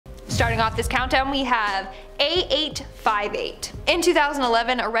Starting off this countdown, we have A858. In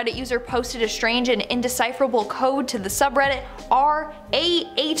 2011, a Reddit user posted a strange and indecipherable code to the subreddit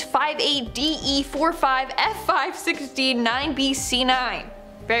R858DE45F516-9BC9.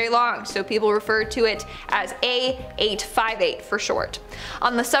 Very long, so people refer to it as A858 for short.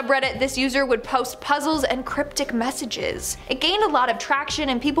 On the subreddit, this user would post puzzles and cryptic messages. It gained a lot of traction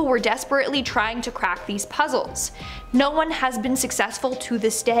and people were desperately trying to crack these puzzles. No one has been successful to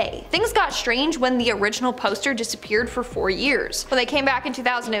this day. Things got strange when the original poster disappeared for 4 years. When they came back in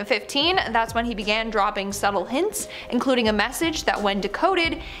 2015, that's when he began dropping subtle hints, including a message that when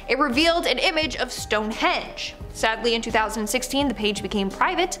decoded, it revealed an image of Stonehenge. Sadly, in 2016, the page became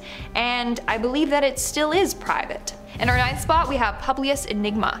private, and I believe that it still is private. In our 9th spot, we have Publius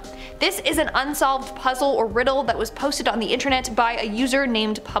Enigma. This is an unsolved puzzle or riddle that was posted on the internet by a user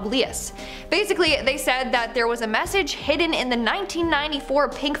named Publius. Basically, they said that there was a message hidden in the 1994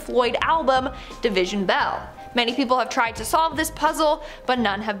 Pink Floyd album, Division Bell. Many people have tried to solve this puzzle, but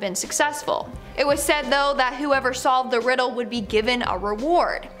none have been successful. It was said though that whoever solved the riddle would be given a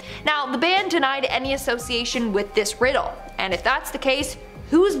reward. Now, the band denied any association with this riddle, and if that's the case,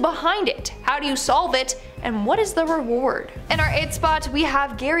 who's behind it? How do you solve it? And what is the reward? In our 8th spot, we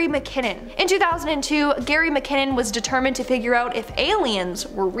have Gary McKinnon. In 2002, Gary McKinnon was determined to figure out if aliens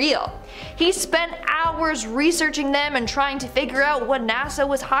were real. He spent hours researching them and trying to figure out what NASA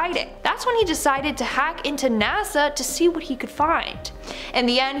was hiding. That's when he decided to hack into NASA to see what he could find. In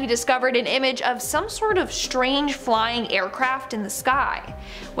the end, he discovered an image of some sort of strange flying aircraft in the sky.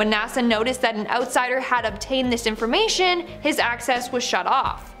 When NASA noticed that an outsider had obtained this information, his access was shut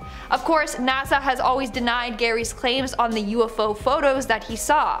off. Of course, NASA has always denied Gary's claims on the UFO photos that he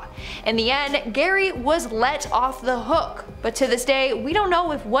saw. In the end, Gary was let off the hook, but to this day, we don't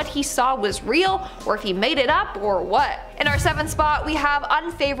know if what he saw was real or if he made it up or what. In our 7th spot, we have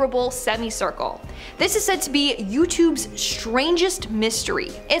Unfavorable Semicircle. This is said to be YouTube's strangest mystery.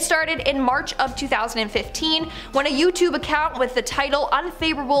 It started in March of 2015 when a YouTube account with the title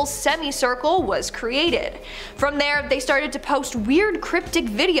Unfavorable Semicircle was created. From there, they started to post weird cryptic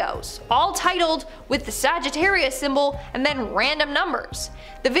videos, all titled with the Sagittarius symbol and then random numbers.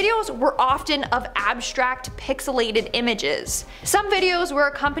 The videos were often of abstract, pixelated images. Some videos were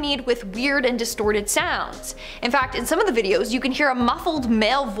accompanied with weird and distorted sounds. In fact, in some of the videos, you can hear a muffled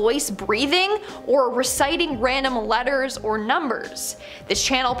male voice breathing or reciting random letters or numbers. This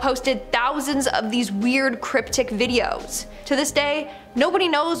channel posted thousands of these weird cryptic videos. To this day, nobody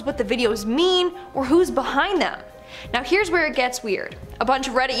knows what the videos mean or who's behind them. Now here's where it gets weird. A bunch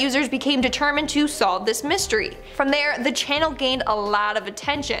of Reddit users became determined to solve this mystery. From there, the channel gained a lot of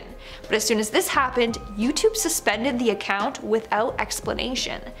attention. But as soon as this happened, YouTube suspended the account without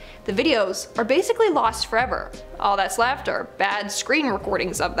explanation. The videos are basically lost forever. All that's left are bad screen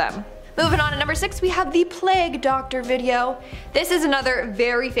recordings of them. Moving on to number 6, we have the Plague Doctor video. This is another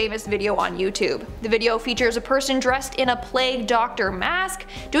very famous video on YouTube. The video features a person dressed in a Plague Doctor mask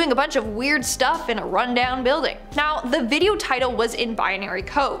doing a bunch of weird stuff in a rundown building. Now, the video title was in binary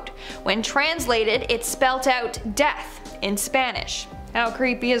code. When translated, it spelt out death in Spanish. How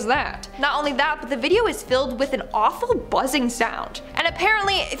creepy is that? Not only that, but the video is filled with an awful buzzing sound. And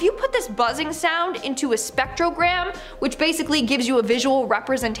apparently, if you put this buzzing sound into a spectrogram, which basically gives you a visual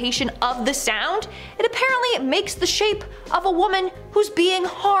representation of the sound, it apparently makes the shape of a woman who's being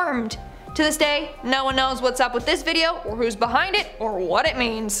harmed. To this day, no one knows what's up with this video, or who's behind it, or what it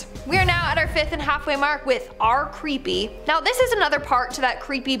means. We are now at our 5th and halfway mark with R Creepy. Now this is another part to that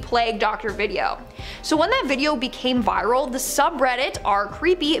creepy Plague Doctor video. So when that video became viral, the subreddit R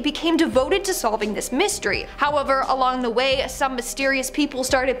Creepy became devoted to solving this mystery. However, along the way, some mysterious people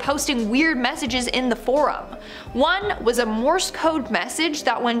started posting weird messages in the forum. One was a Morse code message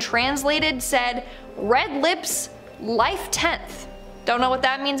that when translated said, "Red lips, life 10th." Don't know what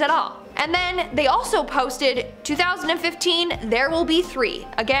that means at all. And then they also posted 2015 there will be 3.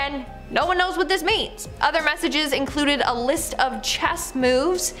 Again, no one knows what this means. Other messages included a list of chess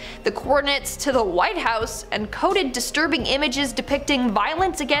moves, the coordinates to the White House, and coded disturbing images depicting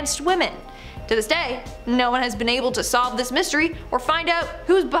violence against women. To this day, no one has been able to solve this mystery or find out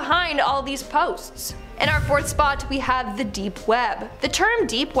who's behind all these posts. In our 4th spot, we have the deep web. The term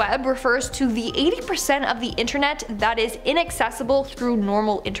deep web refers to the 80% of the internet that is inaccessible through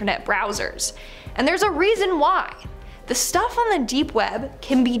normal internet browsers. And there's a reason why. The stuff on the deep web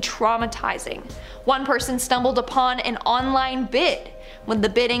can be traumatizing. One person stumbled upon an online bid. When the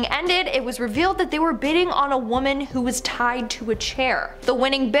bidding ended, it was revealed that they were bidding on a woman who was tied to a chair. The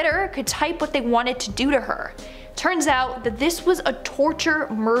winning bidder could type what they wanted to do to her. Turns out that this was a torture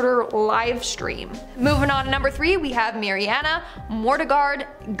murder live stream. Moving on to number 3, we have Mariana Mortegard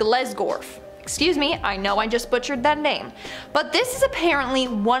Glesgorf. Excuse me, I know I just butchered that name. But this is apparently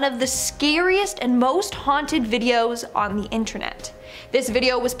one of the scariest and most haunted videos on the internet. This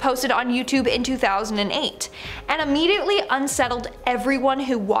video was posted on YouTube in 2008 and immediately unsettled everyone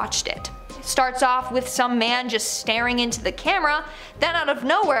who watched it. It starts off with some man just staring into the camera, then out of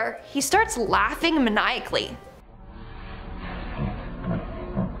nowhere, he starts laughing maniacally.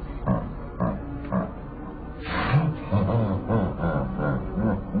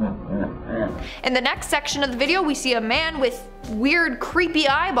 In the next section of the video, we see a man with weird, creepy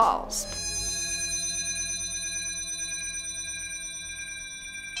eyeballs.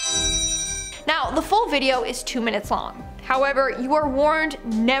 Now, the full video is 2 minutes long. However, you are warned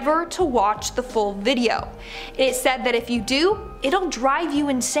never to watch the full video. It is said that if you do, it'll drive you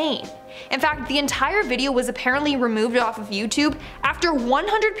insane. In fact, the entire video was apparently removed off of YouTube after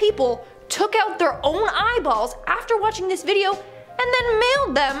 100 people took out their own eyeballs after watching this video and then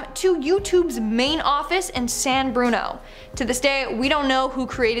mailed them to YouTube's main office in San Bruno. To this day, we don't know who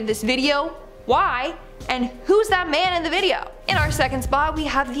created this video, why, and who's that man in the video. In our second spot, we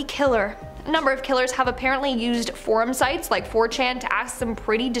have the killer. A number of killers have apparently used forum sites like 4chan to ask some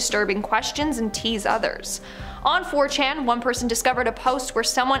pretty disturbing questions and tease others. On 4chan, one person discovered a post where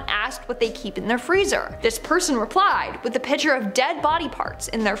someone asked what they keep in their freezer. This person replied with a picture of dead body parts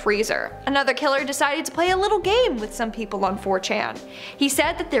in their freezer. Another killer decided to play a little game with some people on 4chan. He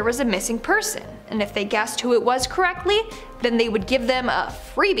said that there was a missing person, and if they guessed who it was correctly, then they would give them a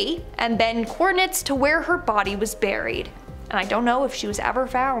freebie and then coordinates to where her body was buried. And I don't know if she was ever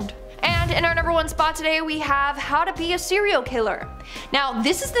found. And in our number 1 spot today, we have How to Be a Serial Killer. Now,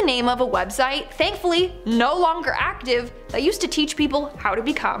 this is the name of a website, thankfully no longer active, that used to teach people how to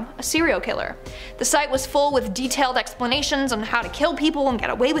become a serial killer. The site was full with detailed explanations on how to kill people and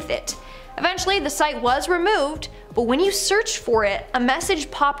get away with it. Eventually, the site was removed, but when you searched for it, a message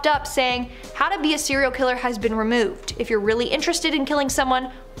popped up saying, "How to Be a Serial Killer has been removed. If you're really interested in killing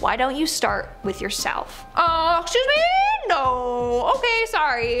someone, why don't you start with yourself?" Excuse me? No. Okay,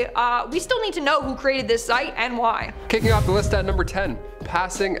 sorry. We still need to know who created this site and why. Kicking off the list at number 10,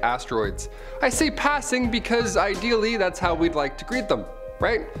 passing asteroids. I say passing because ideally that's how we'd like to greet them,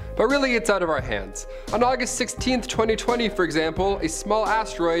 right? But really it's out of our hands. On August 16th, 2020, for example, a small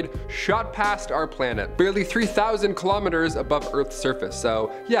asteroid shot past our planet, barely 3,000 kilometers above Earth's surface.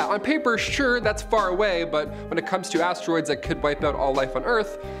 So yeah, on paper, sure, that's far away, but when it comes to asteroids that could wipe out all life on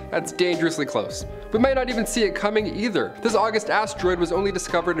Earth, that's dangerously close. We might not even see it coming either. This August asteroid was only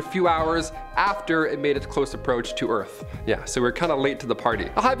discovered a few hours after it made its close approach to Earth. Yeah, so we're kind of late to the party.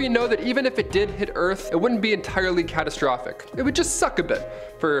 I'll have you know that even if it did hit Earth, it wouldn't be entirely catastrophic. It would just suck a bit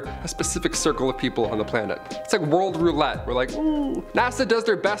for a specific circle of people on the planet. It's like world roulette. We're like, ooh. NASA does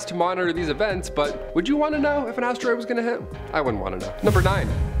their best to monitor these events, but would you want to know if an asteroid was gonna hit? I wouldn't want to know. Number 9,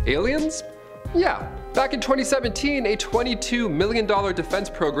 aliens? Yeah. Back in 2017, a $22 million defense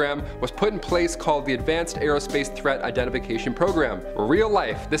program was put in place called the Advanced Aerospace Threat Identification Program. Real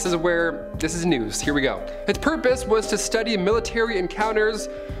life. This is news. Here we go. Its purpose was to study military encounters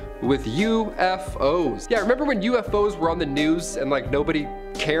with UFOs. Yeah, remember when UFOs were on the news and like nobody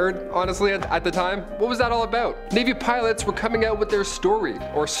cared, honestly, at the time? What was that all about? Navy pilots were coming out with their story,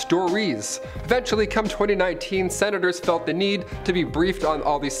 or stories. Eventually, come 2019, senators felt the need to be briefed on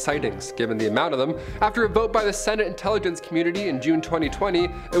all these sightings, given the amount of them. After a vote by the Senate Intelligence Community in June 2020,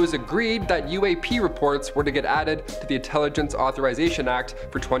 it was agreed that UAP reports were to get added to the Intelligence Authorization Act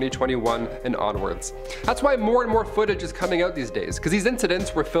for 2021 and onwards. That's why more and more footage is coming out these days, because these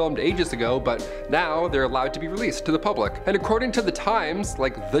incidents were filmed ages ago, but now they're allowed to be released to the public. And according to the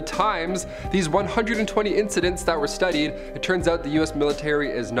Times, these 120 incidents that were studied, it turns out the US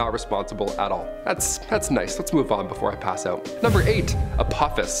military is not responsible at all. That's nice. Let's move on before I pass out. Number 8,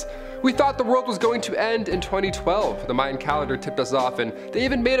 Apophis. We thought the world was going to end in 2012. The Mayan calendar tipped us off, and they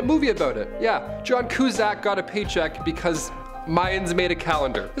even made a movie about it. Yeah, John Cusack got a paycheck because Mayans made a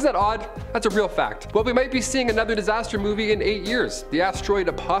calendar. Isn't that odd? That's a real fact. Well, we might be seeing another disaster movie in 8 years. The asteroid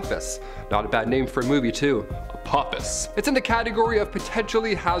Apophis. Not a bad name for a movie too. Apophis. It's in the category of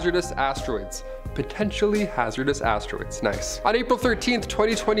potentially hazardous asteroids. Potentially hazardous asteroids. Nice. On April 13th,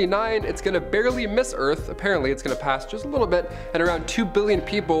 2029, it's gonna barely miss Earth. Apparently, it's gonna pass just a little bit, and around 2 billion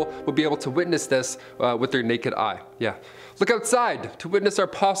people will be able to witness this with their naked eye. Yeah. Look outside to witness our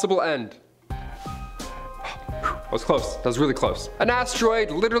possible end. That was close. That was really close. An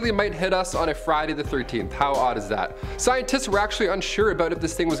asteroid literally might hit us on a Friday the 13th. How odd is that? Scientists were actually unsure about if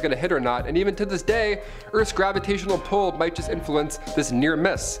this thing was going to hit or not, and even to this day, Earth's gravitational pull might just influence this near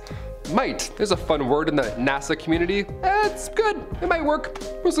miss. Might. There's a fun word in the NASA community. It's good. It might work.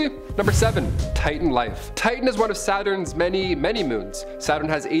 We'll see. Number 7, Titan life. Titan is one of Saturn's many moons. Saturn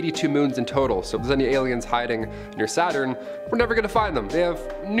has 82 moons in total, so if there's any aliens hiding near Saturn, we're never gonna find them. They have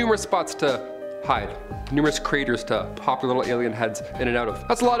numerous spots to hide, numerous craters to pop their little alien heads in and out of.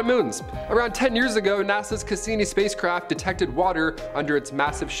 That's a lot of moons. Around 10 years ago, NASA's Cassini spacecraft detected water under its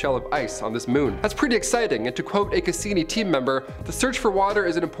massive shell of ice on this moon. That's pretty exciting, and to quote a Cassini team member, "The search for water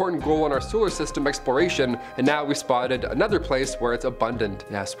is an important goal in our solar system exploration, and now we spotted another place where it's abundant."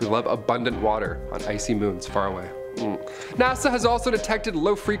 Yes, we love abundant water on icy moons far away. NASA has also detected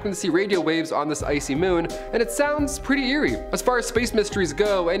low-frequency radio waves on this icy moon, and it sounds pretty eerie. As far as space mysteries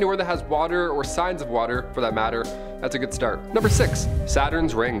go, anywhere that has water or signs of water, for that matter, that's a good start. Number 6,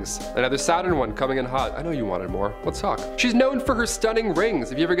 Saturn's rings. Another Saturn one coming in hot. I know you wanted more. Let's talk. She's known for her stunning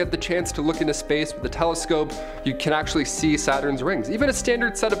rings. If you ever get the chance to look into space with a telescope, you can actually see Saturn's rings. Even a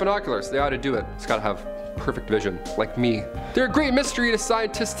standard set of binoculars, they ought to do it. It's gotta have perfect vision, like me. They're a great mystery to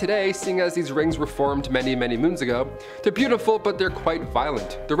scientists today, seeing as these rings were formed many moons ago. They're beautiful, but they're quite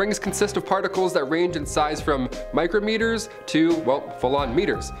violent. The rings consist of particles that range in size from micrometers to, well, full-on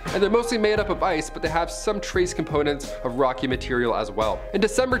meters. And they're mostly made up of ice, but they have some trace components of rocky material as well. In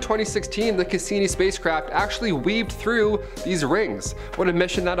December 2016, the Cassini spacecraft actually weaved through these rings. What a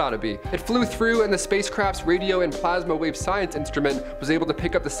mission that ought to be. It flew through, and the spacecraft's radio and plasma wave science instrument was able to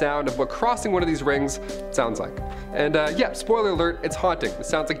pick up the sound of what crossing one of these rings sounds like. And yeah, spoiler alert, it's haunting. It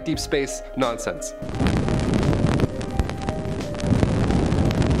sounds like deep space nonsense.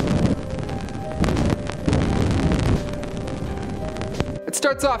 It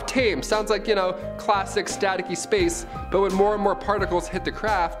starts off tame, sounds like, you know, classic staticky space, but when more and more particles hit the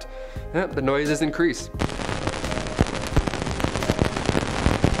craft, the noises increase.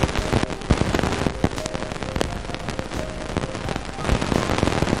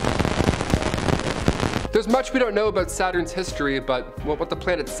 There's much we don't know about Saturn's history, but what the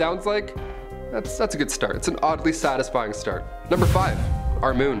planet sounds like, that's a good start. It's an oddly satisfying start. Number 5,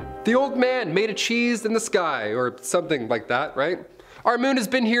 our moon. The old man made a cheese in the sky, or something like that, right? Our moon has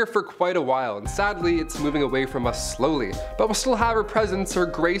been here for quite a while, and sadly it's moving away from us slowly. But we'll still have her presence, her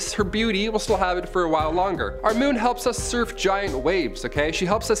grace, her beauty, we'll still have it for a while longer. Our moon helps us surf giant waves, okay? She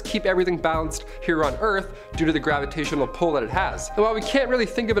helps us keep everything balanced here on Earth due to the gravitational pull that it has. And while we can't really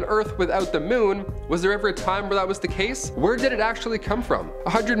think of an Earth without the moon, was there ever a time where that was the case? Where did it actually come from?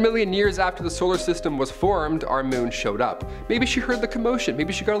 100 million years after the solar system was formed, our moon showed up. Maybe she heard the commotion,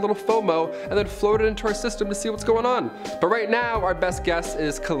 maybe she got a little FOMO and then floated into our system to see what's going on. But right now, our best guess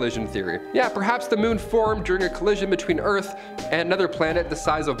is collision theory. Yeah, perhaps the moon formed during a collision between Earth and another planet the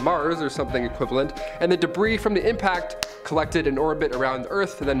size of Mars or something equivalent, and the debris from the impact collected in orbit around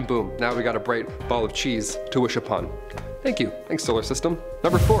Earth, and then boom, now we got a bright ball of cheese to wish upon. Thank you. Thanks, solar system.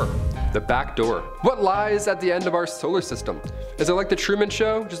 Number 4, the back door. What lies at the end of our solar system? Is it like the Truman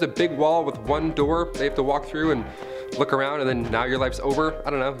Show? Just a big wall with one door they have to walk through and look around and then now your life's over? I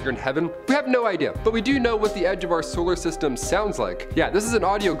don't know, you're in heaven? We have no idea, but we do know what the edge of our solar system sounds like. Yeah, this is an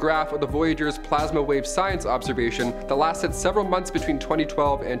audio graph of the Voyager's plasma wave science observation that lasted several months between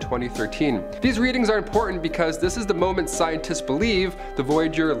 2012 and 2013. These readings are important because this is the moment scientists believe the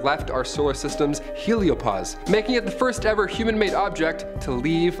Voyager left our solar system's heliopause, making it the first ever human-made object to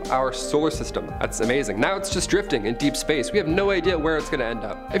leave our solar system. That's amazing. Now it's just drifting in deep space. We have no idea where it's gonna end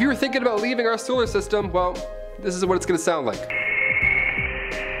up. If you were thinking about leaving our solar system, well, this is what it's gonna sound like.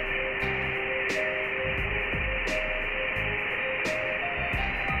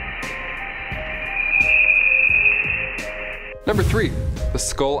 Number 3, the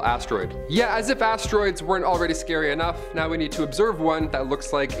Skull asteroid. Yeah, as if asteroids weren't already scary enough, now we need to observe one that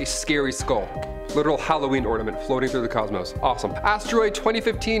looks like a scary skull. Literal Halloween ornament floating through the cosmos. Awesome. Asteroid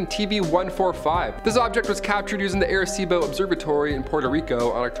 2015 TB145. This object was captured using the Arecibo Observatory in Puerto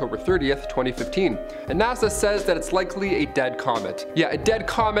Rico on October 30th, 2015. And NASA says that it's likely a dead comet. Yeah, a dead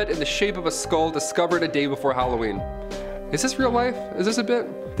comet in the shape of a skull discovered a day before Halloween. Is this real life? Is this a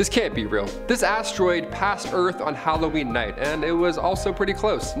bit? This can't be real. This asteroid passed Earth on Halloween night, and it was also pretty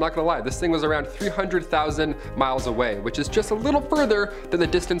close. I'm not gonna lie, this thing was around 300,000 miles away, which is just a little further than the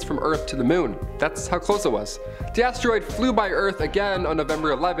distance from Earth to the moon. That's how close it was. The asteroid flew by Earth again on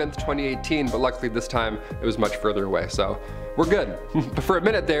November 11th, 2018, but luckily this time it was much further away, so we're good. But for a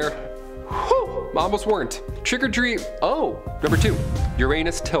minute there, Whew, almost weren't. Trick or treat. Oh, number 2,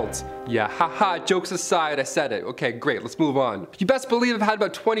 Uranus tilts. Yeah, haha, jokes aside, I said it. Okay, great, let's move on. You best believe I've had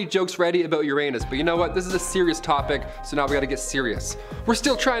about 20 jokes ready about Uranus, but you know what? This is a serious topic, so now we gotta get serious. We're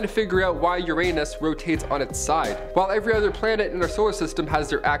still trying to figure out why Uranus rotates on its side, while every other planet in our solar system has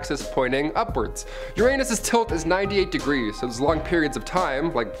their axis pointing upwards. Uranus's tilt is 98 degrees, so there's long periods of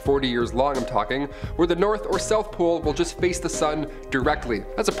time, like 40 years long I'm talking, where the north or south pole will just face the sun directly.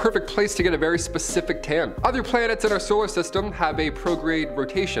 That's a perfect place to get a very specific tan. Other planets in our solar system have a prograde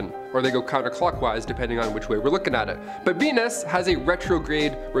rotation, or they go counterclockwise depending on which way we're looking at it. But Venus has a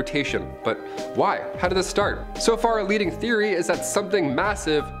retrograde rotation. But why? How did this start? So far, a leading theory is that something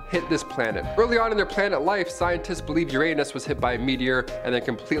massive hit this planet. Early on in their planet life, scientists believe Uranus was hit by a meteor and then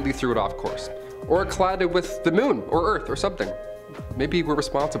completely threw it off course. Or it collided with the moon or Earth or something. Maybe we're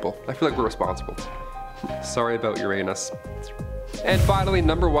responsible. I feel like we're responsible. Sorry about Uranus. And finally,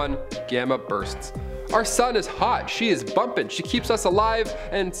 number 1, gamma bursts. Our sun is hot, she is bumping, she keeps us alive,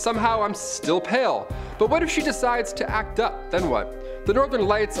 and somehow I'm still pale. But what if she decides to act up? Then what? The northern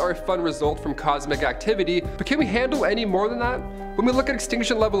lights are a fun result from cosmic activity, but can we handle any more than that? When we look at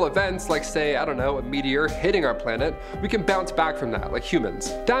extinction level events like, say, I don't know, a meteor hitting our planet, we can bounce back from that, like humans.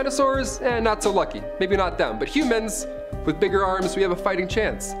 Dinosaurs, not so lucky. Maybe not them, but humans, with bigger arms, we have a fighting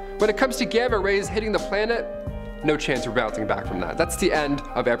chance. When it comes to gamma rays hitting the planet, no chance we're bouncing back from that. That's the end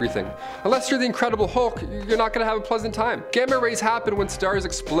of everything. Unless you're the Incredible Hulk, you're not gonna have a pleasant time. Gamma rays happen when stars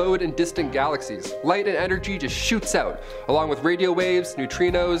explode in distant galaxies. Light and energy just shoots out, along with radio waves,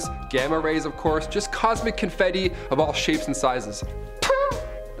 neutrinos, gamma rays of course, just cosmic confetti of all shapes and sizes.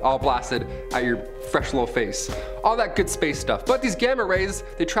 All blasted at your fresh little face. All that good space stuff. But these gamma rays,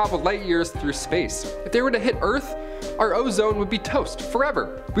 they travel light years through space. If they were to hit Earth, our ozone would be toast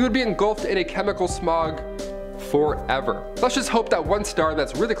forever. We would be engulfed in a chemical smog forever. Let's just hope that one star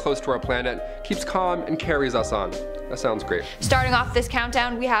that's really close to our planet keeps calm and carries us on. That sounds great. Starting off this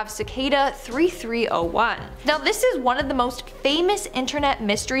countdown, we have Cicada 3301. Now this is one of the most famous internet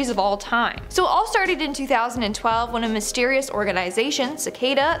mysteries of all time. So it all started in 2012 when a mysterious organization,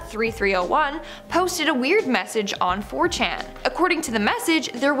 Cicada 3301, posted a weird message on 4chan. According to the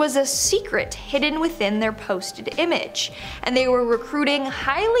message, there was a secret hidden within their posted image, and they were recruiting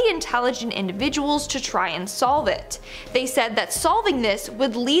highly intelligent individuals to try and solve it. They said that solving this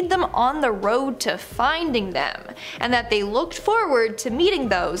would lead them on the road to finding them, and that they looked forward to meeting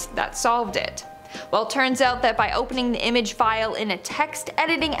those that solved it. Well, it turns out that by opening the image file in a text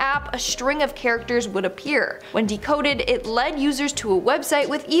editing app, a string of characters would appear. When decoded, it led users to a website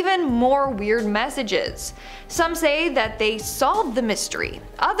with even more weird messages. Some say that they solved the mystery.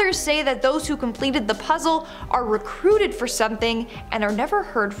 Others say that those who completed the puzzle are recruited for something and are never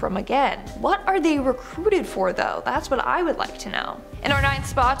heard from again. What are they recruited for though? That's what I would like to know. In our 9th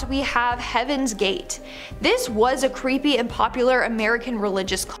spot, we have Heaven's Gate. This was a creepy and popular American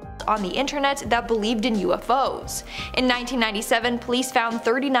religious cult on the internet that believed in UFOs. In 1997, police found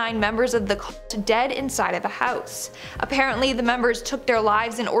 39 members of the cult dead inside of a house. Apparently, the members took their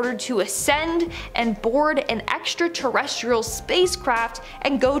lives in order to ascend and board an extraterrestrial spacecraft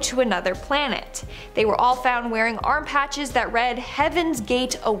and go to another planet. They were all found wearing arm patches that read Heaven's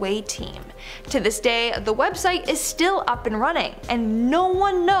Gate Away Team. To this day, the website is still up and running, and no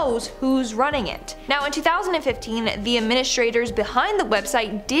one knows who's running it. Now in 2015, the administrators behind the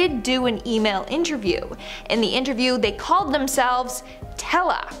website did do an email interview. In the interview, they called themselves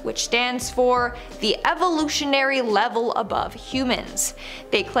Tela, which stands for the evolutionary level above humans.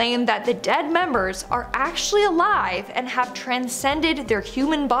 They claim that the dead members are actually alive and have transcended their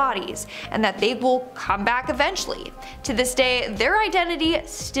human bodies, and that they will come back eventually. To this day, their identity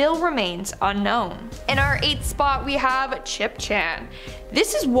still remains unknown. In our 8th spot, we have Chip Chan.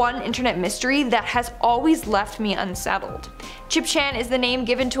 This is one internet mystery that has always left me unsettled. Chip Chan is the name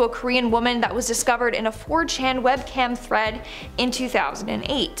given to a Korean woman that was discovered in a 4chan webcam thread in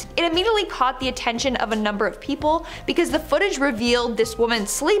 2008. It immediately caught the attention of a number of people because the footage revealed this woman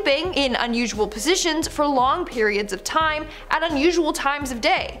sleeping in unusual positions for long periods of time at unusual times of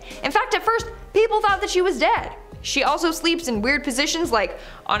day. In fact, at first, people thought that she was dead. She also sleeps in weird positions like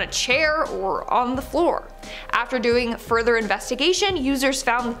on a chair or on the floor. After doing further investigation, users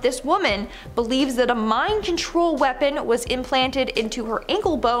found that this woman believes that a mind control weapon was implanted into her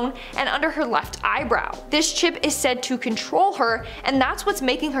ankle bone and under her left eyebrow. This chip is said to control her, and that's what's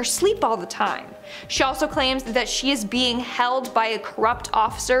making her sleep all the time. She also claims that she is being held by a corrupt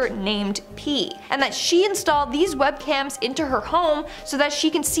officer named P, and that she installed these webcams into her home so that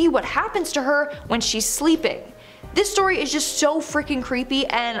she can see what happens to her when she's sleeping. This story is just so freaking creepy,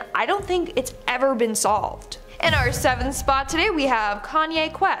 and I don't think it's ever been solved. In our 7th spot today we have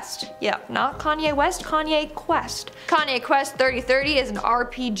Kanye Quest. Yep, not Kanye West, Kanye Quest. Kanye Quest 3030 is an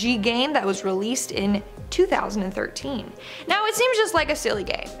RPG game that was released in 2013. Now it seems just like a silly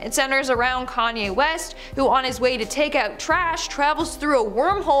game. It centers around Kanye West, who on his way to take out trash travels through a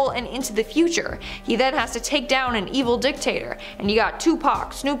wormhole and into the future. He then has to take down an evil dictator, and you got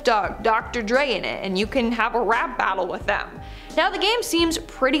Tupac, Snoop Dogg, Dr. Dre in it, and you can have a rap battle with them. Now the game seems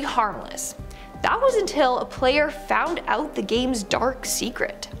pretty harmless. That was until a player found out the game's dark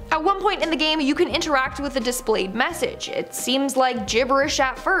secret. At one point in the game, you can interact with a displayed message. It seems like gibberish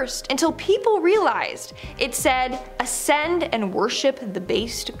at first, until people realized it said, "Ascend and worship the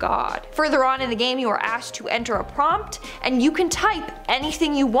based god." Further on in the game, you are asked to enter a prompt, and you can type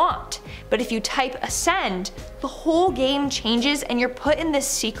anything you want. But if you type "ascend," the whole game changes and you're put in this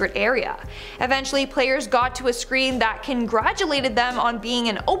secret area. Eventually, players got to a screen that congratulated them on being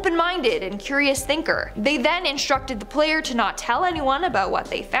an open-minded and curious thinker. They then instructed the player to not tell anyone about what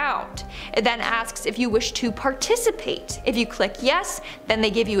they found. It then asks if you wish to participate. If you click yes, then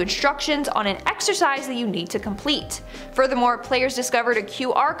they give you instructions on an exercise that you need to complete. Furthermore, players discovered a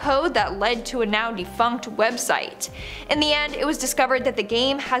QR code that led to a now defunct website. In the end, it was discovered that the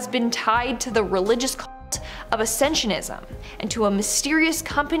game has been tied to the religious cult of Ascensionism and to a mysterious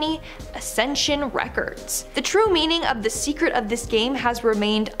company, Ascension Records. The true meaning of the secret of this game has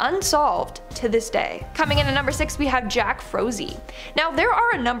remained unsolved to this day. Coming in at number 6 we have Jack Frozy. Now there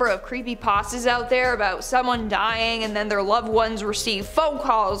are a number of creepypastas out there about someone dying and then their loved ones receive phone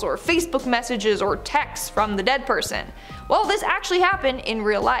calls or Facebook messages or texts from the dead person. Well, this actually happened in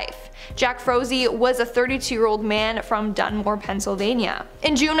real life. Jack Frozy was a 32-year-old man from Dunmore, Pennsylvania.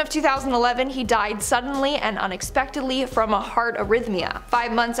 In June of 2011, he died suddenly and unexpectedly from a heart arrhythmia.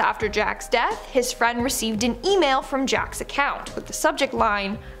 5 months after Jack's death, his friend received an email from Jack's account with the subject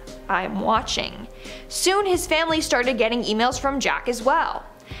line, "I'm watching." Soon his family started getting emails from Jack as well.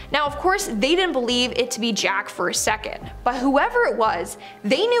 Now of course they didn't believe it to be Jack for a second, but whoever it was,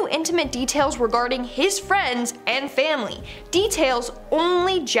 they knew intimate details regarding his friends and family, details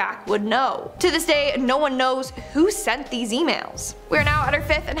only Jack would know. To this day, no one knows who sent these emails. We're now at our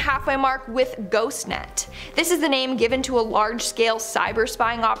 5th and halfway mark with GhostNet. This is the name given to a large-scale cyber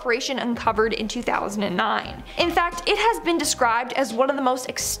spying operation uncovered in 2009. In fact, it has been described as one of the most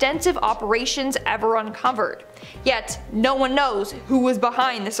extensive operations ever uncovered. Yet, no one knows who was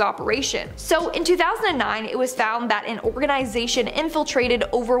behind this operation. So in 2009, it was found that an organization infiltrated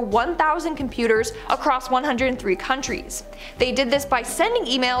over 1,000 computers across 103 countries. They did this by sending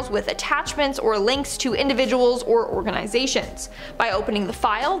emails with attachments or links to individuals or organizations. By opening the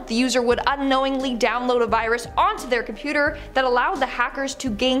file, the user would unknowingly download a virus onto their computer that allowed the hackers to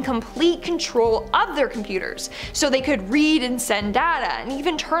gain complete control of their computers, so they could read and send data and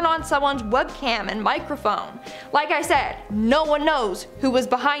even turn on someone's webcam and microphone. Like I said, no one knows who was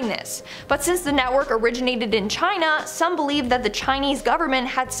behind this, but since the network originated in China, some believe that the Chinese government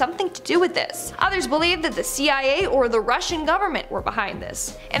had something to do with this. Others believe that the CIA or the Russian government were behind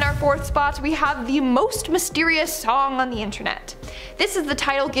this. In our 4th spot, we have the most mysterious song on the internet. This is the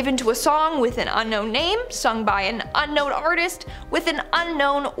title given to a song with an unknown name, sung by an unknown artist with an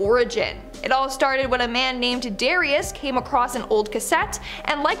unknown origin. It all started when a man named Darius came across an old cassette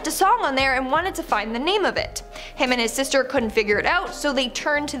and liked a song on there and wanted to find the name of it. Him and his sister couldn't figure it out, so they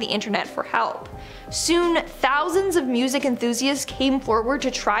turned to the internet for help. Soon, thousands of music enthusiasts came forward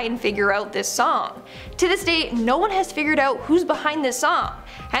to try and figure out this song. To this day, no one has figured out who's behind this song,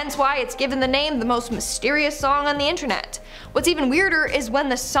 hence why it's given the name the most mysterious song on the internet. What's even weirder is when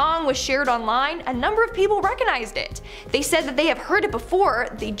the song was shared online, a number of people recognized it. They said that they have heard it before,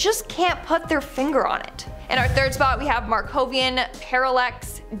 they just can't put their finger on it. In our 3rd spot, we have Markovian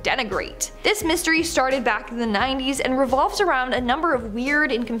Parallax Denigrate. This mystery started back in the 90s and revolves around a number of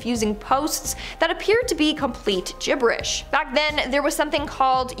weird and confusing posts that appeared to be complete gibberish. Back then, there was something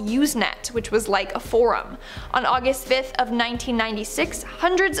called Usenet, which was like a forum. On August 5th of 1996,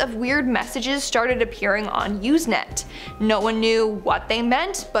 hundreds of weird messages started appearing on Usenet. No one knew what they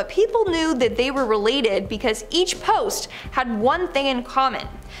meant, but people knew that they were related because each post had one thing in common.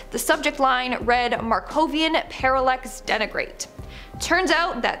 The subject line read Markovian Parallax Denigrate. Turns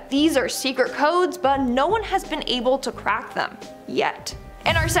out that these are secret codes, but no one has been able to crack them yet.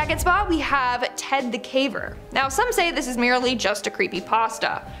 In our 2nd spot, we have Ted the Caver. Now some say this is merely just a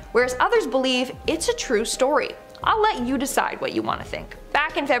creepypasta, whereas others believe it's a true story. I'll let you decide what you want to think.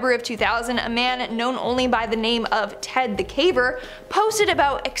 Back in February of 2000, a man known only by the name of Ted the Caver posted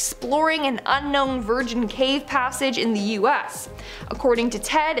about exploring an unknown virgin cave passage in the US. According to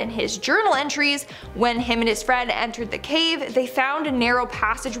Ted and his journal entries, when him and his friend entered the cave, they found a narrow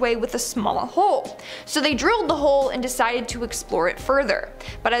passageway with a small hole. So they drilled the hole and decided to explore it further.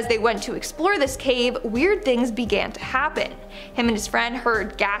 But as they went to explore this cave, weird things began to happen. Him and his friend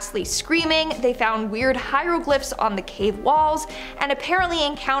heard ghastly screaming, they found weird hieroglyphs on the cave walls, and apparently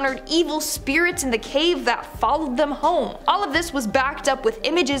encountered evil spirits in the cave that followed them home. All of this was backed up with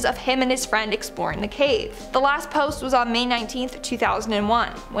images of him and his friend exploring the cave. The last post was on May 19th, 2001,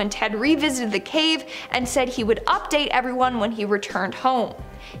 when Ted revisited the cave and said he would update everyone when he returned home.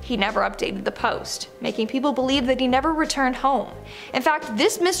 He never updated the post, making people believe that he never returned home. In fact,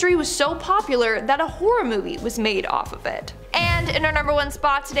 this mystery was so popular that a horror movie was made off of it. And in our number 1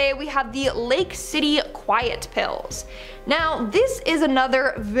 spot today, we have the Lake City Quiet Pills. Now, this is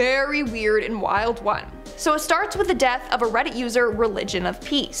another very weird and wild one. So it starts with the death of a Reddit user, Religion of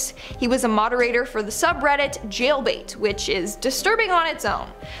Peace. He was a moderator for the subreddit Jailbait, which is disturbing on its own.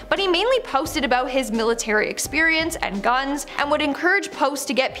 But he mainly posted about his military experience and guns, and would encourage posts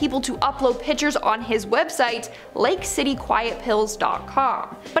to get people to upload pictures on his website,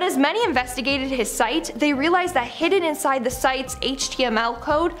 lakecityquietpills.com. But as many investigated his site, they realized that hidden inside the site's HTML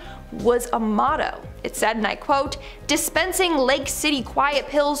code was a motto. It said, and I quote, "Dispensing Lake City quiet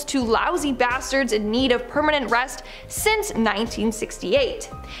pills to lousy bastards in need of permanent rest since 1968.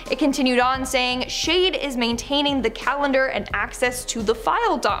 It continued on saying, "Shade is maintaining the calendar and access to the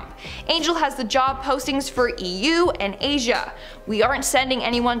file dump. Angel has the job postings for EU and Asia. We aren't sending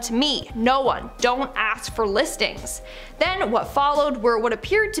anyone to me. No one. Don't ask for listings." Then what followed were what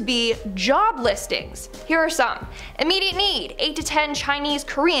appeared to be job listings. Here are some. Immediate need, 8 to 10 Chinese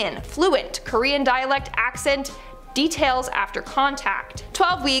Korean, fluent, Korean dialect accent, details after contact.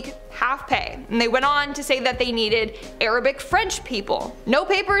 12-week, half pay. And they went on to say that they needed Arabic French people. No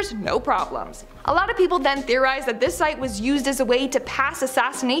papers, no problems. A lot of people then theorized that this site was used as a way to pass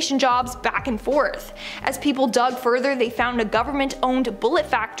assassination jobs back and forth. As people dug further, they found a government-owned bullet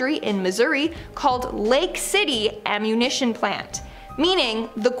factory in Missouri called Lake City Ammunition Plant. Meaning,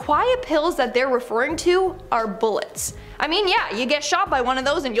 the quiet pills that they're referring to are bullets. I mean, yeah, you get shot by one of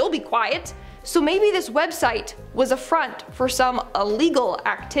those and you'll be quiet. So maybe this website was a front for some illegal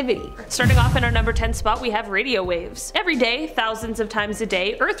activity. Starting off in our number 10 spot, we have radio waves. Every day, thousands of times a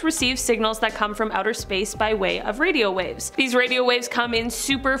day, Earth receives signals that come from outer space by way of radio waves. These radio waves come in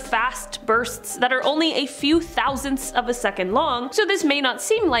super fast bursts that are only a few thousandths of a second long, so this may not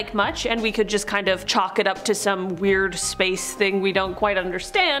seem like much, and we could just kind of chalk it up to some weird space thing we don't quite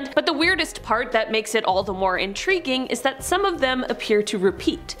understand. But the weirdest part that makes it all the more intriguing is that some of them appear to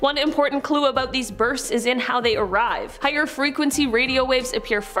repeat. One important clue about these bursts is in how they arrive. Higher frequency radio waves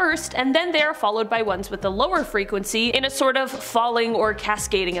appear first, and then they are followed by ones with a lower frequency in a sort of falling or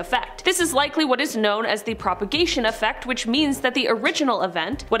cascading effect. This is likely what is known as the propagation effect, which means that the original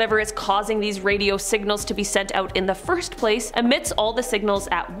event, whatever is causing these radio signals to be sent out in the first place, emits all the signals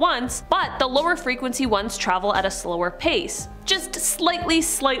at once, but the lower frequency ones travel at a slower pace. Just slightly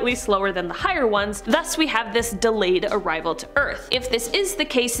slower than the higher ones, thus we have this delayed arrival to Earth. If this is the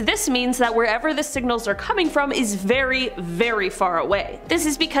case, this means that wherever the signals are coming from is very far away. This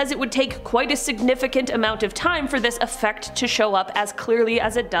is because it would take quite a significant amount of time for this effect to show up as clearly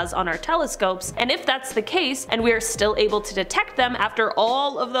as it does on our telescopes, and if that's the case, and we are still able to detect them after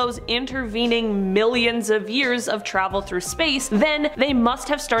all of those intervening millions of years of travel through space, then they must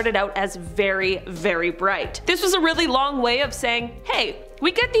have started out as very bright. This was a really long way of saying, hey,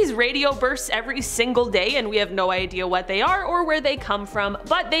 we get these radio bursts every single day and we have no idea what they are or where they come from,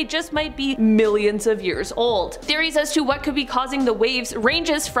 but they just might be millions of years old. Theories as to what could be causing the waves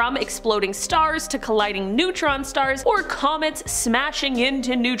ranges from exploding stars to colliding neutron stars, or comets smashing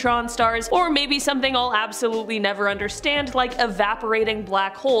into neutron stars, or maybe something I'll absolutely never understand like evaporating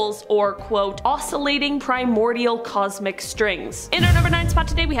black holes or quote oscillating primordial cosmic strings. In our number 9 spot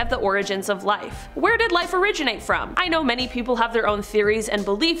today we have the origins of life. Where did life originate from? I know many people have their own theories and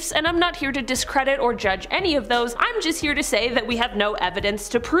beliefs, and I'm not here to discredit or judge any of those. I'm just here to say that we have no evidence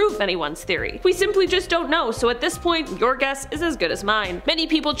to prove anyone's theory. We simply just don't know, so at this point, your guess is as good as mine. Many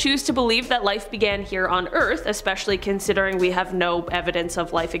people choose to believe that life began here on Earth, especially considering we have no evidence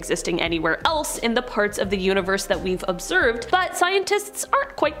of life existing anywhere else in the parts of the universe that we've observed, but scientists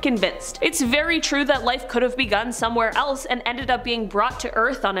aren't quite convinced. It's very true that life could have begun somewhere else and ended up being brought to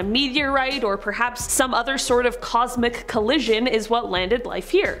Earth on a meteorite, or perhaps some other sort of cosmic collision is what landed uninhabited life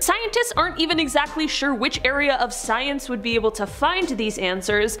here. Scientists aren't even exactly sure which area of science would be able to find these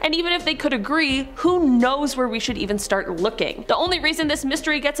answers, and even if they could agree, who knows where we should even start looking. The only reason this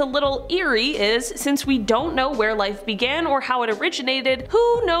mystery gets a little eerie is, since we don't know where life began or how it originated,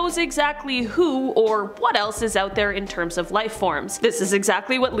 who knows exactly who or what else is out there in terms of life forms. This is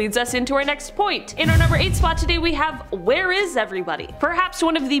exactly what leads us into our next point. In our number 8 spot today we have, where is everybody? Perhaps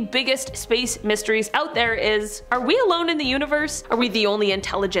one of the biggest space mysteries out there is, are we alone in the universe? Are we the only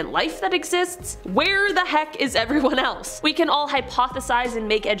intelligent life that exists? Where the heck is everyone else? We can all hypothesize and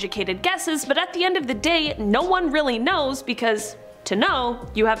make educated guesses, but at the end of the day, no one really knows, because to know,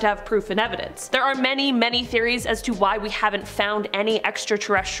 you have to have proof and evidence. There are many theories as to why we haven't found any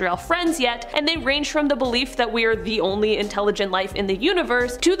extraterrestrial friends yet, and they range from the belief that we are the only intelligent life in the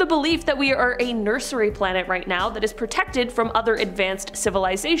universe to the belief that we are a nursery planet right now that is protected from other advanced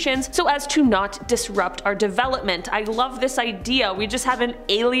civilizations so as to not disrupt our development. I love this idea. We just have an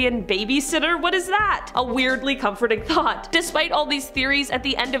alien babysitter? What is that? A weirdly comforting thought. Despite all these theories, at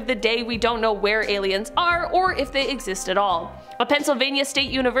the end of the day, we don't know where aliens are or if they exist at all. A Pennsylvania State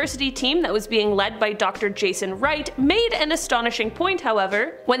University team that was being led by Dr. Jason Wright made an astonishing point,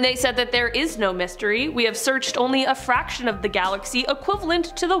 however, when they said that there is no mystery. We have searched only a fraction of the galaxy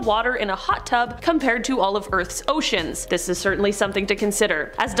equivalent to the water in a hot tub compared to all of Earth's oceans. This is certainly something to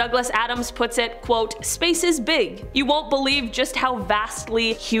consider. As Douglas Adams puts it, quote, "Space is big. You won't believe just how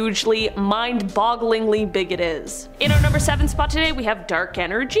vastly, hugely, mind-bogglingly big it is." In our number 7 spot today we have dark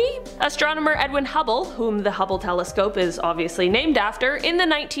energy. Astronomer Edwin Hubble, whom the Hubble telescope is obviously named after, in the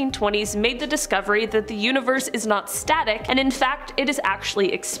 1920s made the discovery that the universe is not static, and in fact it is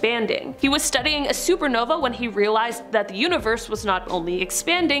actually expanding. He was studying a supernova when he realized that the universe was not only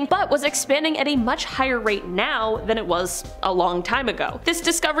expanding, but was expanding at a much higher rate now than it was a long time ago. This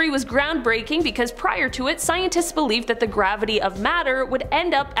discovery was groundbreaking because prior to it, scientists believed that the gravity of matter would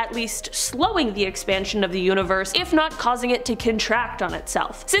end up at least slowing the expansion of the universe, if not causing it to contract on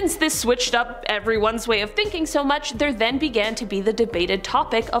itself. Since this switched up everyone's way of thinking so much, there then began to be the debated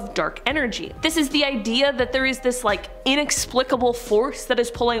topic of dark energy. This is the idea that there is this inexplicable force that is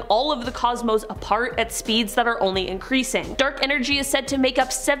pulling all of the cosmos apart at speeds that are only increasing. Dark energy is said to make up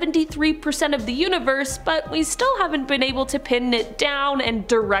 73% of the universe, but we still haven't been able to pin it down and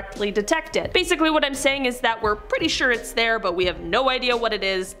directly detect it. Basically what I'm saying is that we're pretty sure it's there, but we have no idea what it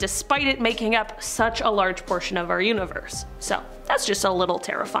is, despite it making up such a large portion of our universe. So that's just a little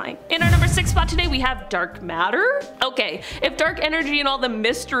terrifying. In our number 6 spot today we have dark matter. Okay, if dark energy and all the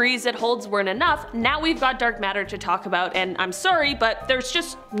mysteries it holds weren't enough, now we've got dark matter to talk about, and I'm sorry, but there's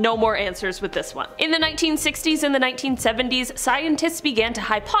just no more answers with this one. In the 1960s and the 1970s, scientists began to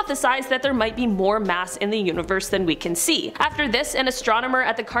hypothesize that there might be more mass in the universe than we can see. After this, an astronomer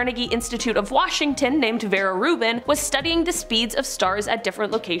at the Carnegie Institute of Washington named Vera Rubin was studying the speeds of stars at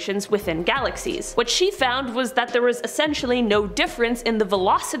different locations within galaxies. What she found was that there was essentially no difference in the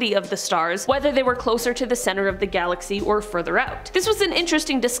velocity of the stars, whether they were closer to the center of the galaxy or further out. This was an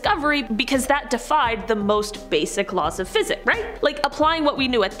interesting discovery because that defied the most basic laws of physics, right? Like, applying what we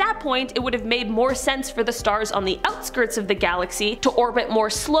knew at that point, it would have made more sense for the stars on the outskirts of the galaxy to orbit more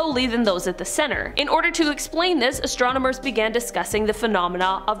slowly than those at the center. In order to explain this, astronomers began discussing the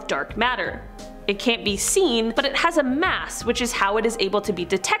phenomena of dark matter. It can't be seen, but it has a mass, which is how it is able to be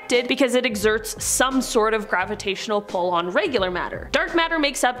detected because it exerts some sort of gravitational pull on regular matter. Dark matter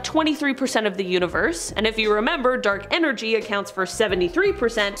makes up 23% of the universe, and if you remember, dark energy accounts for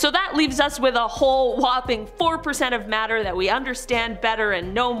 73%, so that leaves us with a whole whopping 4% of matter that we understand better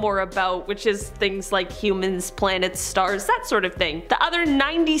and know more about, which is things like humans, planets, stars, that sort of thing. The other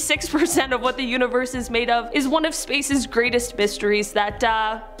 96% of what the universe is made of is one of space's greatest mysteries that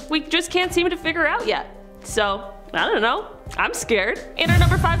we just can't seem to figure out yet. So, I don't know. I'm scared. In our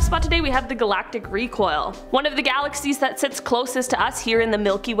number 5 spot today we have the galactic recoil. One of the galaxies that sits closest to us here in the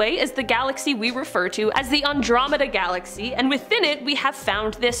Milky Way is the galaxy we refer to as the Andromeda Galaxy, and within it we have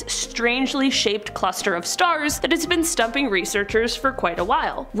found this strangely shaped cluster of stars that has been stumping researchers for quite a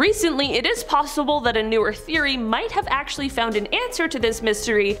while. Recently, it is possible that a newer theory might have actually found an answer to this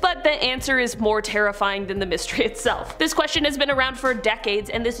mystery, but the answer is more terrifying than the mystery itself. This question has been around for decades,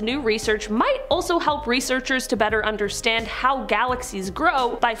 and this new research might also help researchers to better understand how galaxies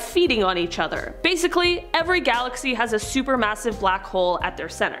grow by feeding on each other. Basically, every galaxy has a supermassive black hole at their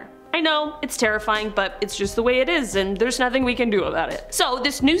center. I know, it's terrifying, but it's just the way it is, and there's nothing we can do about it. So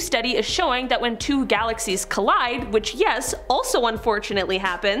this new study is showing that when two galaxies collide, which yes, also unfortunately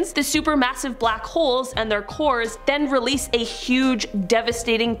happens, the supermassive black holes and their cores then release a huge,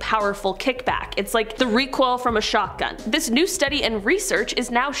 devastating, powerful kickback. It's like the recoil from a shotgun. This new study and research is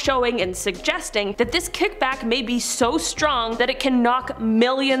now showing and suggesting that this kickback may be so strong that it can knock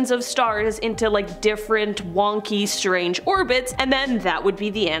millions of stars into like different wonky, strange orbits, and then that would be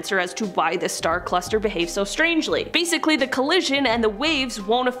the answer as to why this star cluster behaves so strangely. Basically, the collision and the waves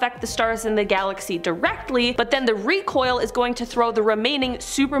won't affect the stars in the galaxy directly, but then the recoil is going to throw the remaining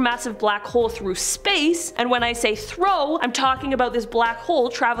supermassive black hole through space, and when I say throw, I'm talking about this black hole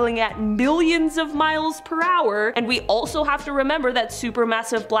traveling at millions of miles per hour, and we also have to remember that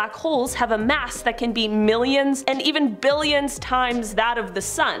supermassive black holes have a mass that can be millions and even billions times that of the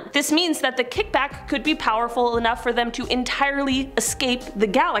sun. This means that the kickback could be powerful enough for them to entirely escape the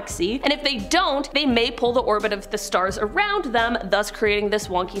galaxy, and if they don't, they may pull the orbit of the stars around them, thus creating this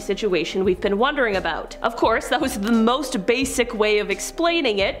wonky situation we've been wondering about. Of course, that was the most basic way of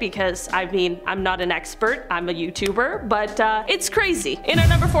explaining it, because I mean, I'm not an expert, I'm a YouTuber, but it's crazy. In our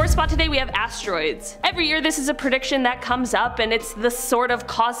number 4 spot today, we have asteroids. Every year this is a prediction that comes up, and it's the sort of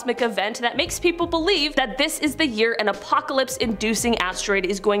cosmic event that makes people believe that this is the year an apocalypse-inducing asteroid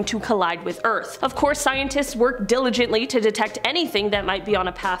is going to collide with Earth. Of course, scientists work diligently to detect anything that might be on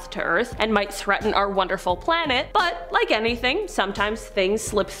a path to Earth and might threaten our wonderful planet, but like anything, sometimes things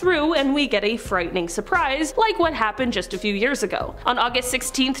slip through and we get a frightening surprise, like what happened just a few years ago. On August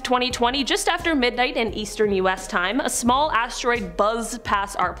 16th, 2020, just after midnight in eastern US time, a small asteroid buzzed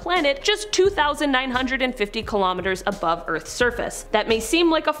past our planet just 2,950 kilometers above Earth's surface. That may seem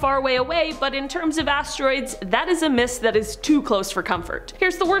like a far way away, but in terms of asteroids, that is a miss that is too close for comfort.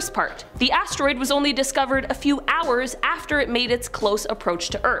 Here's the worst part. The asteroid was only discovered a few hours after it made its close approach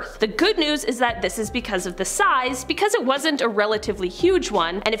to Earth. The good news is that this is because of the size, because it wasn't a relatively huge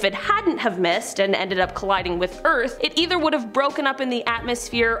one, and if it hadn't have missed and ended up colliding with Earth, it either would have broken up in the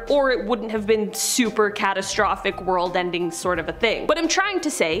atmosphere or it wouldn't have been super catastrophic, world-ending sort of a thing. What I'm trying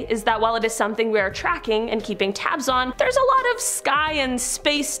to say is that while it is something we are tracking and keeping tabs on, there's a lot of sky and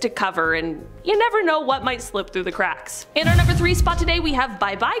space to cover, and you never know what might slip through the cracks. In our number 3 spot today, we have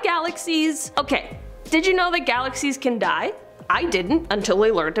bye-bye galaxies. Okay, did you know that galaxies can die? I didn't until I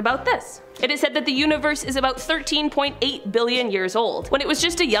learned about this. It is said that the universe is about 13.8 billion years old. When it was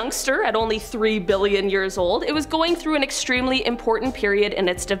just a youngster at only 3 billion years old, it was going through an extremely important period in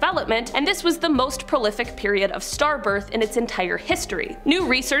its development, and this was the most prolific period of star birth in its entire history. New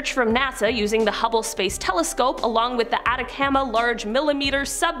research from NASA using the Hubble Space Telescope along with the Atacama Large Millimeter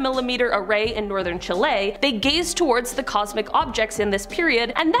Submillimeter Array in northern Chile, they gazed towards the cosmic objects in this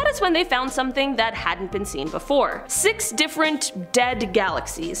period, and that is when they found something that hadn't been seen before. 6 different dead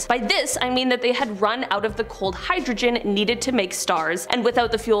galaxies. By this, I mean that they had run out of the cold hydrogen needed to make stars, and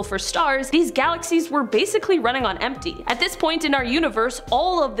without the fuel for stars, these galaxies were basically running on empty. At this point in our universe,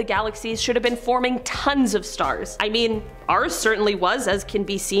 all of the galaxies should have been forming tons of stars. I mean, ours certainly was, as can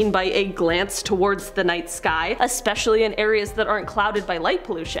be seen by a glance towards the night sky, especially in areas that aren't clouded by light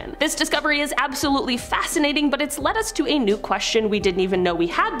pollution. This discovery is absolutely fascinating, but it's led us to a new question we didn't even know we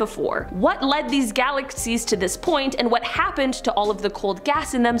had before. What led these galaxies to this point, and what happened to all of the cold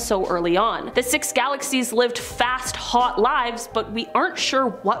gas in them so early on? The 6 galaxies lived fast, hot lives, but we aren't sure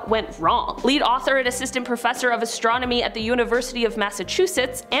what went wrong. Lead author and assistant professor of astronomy at the University of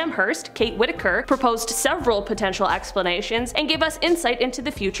Massachusetts, Amherst, Kate Whitaker, proposed several potential explanations and gave us insight into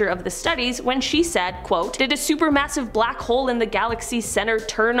the future of the studies when she said, quote, "Did a supermassive black hole in the galaxy's center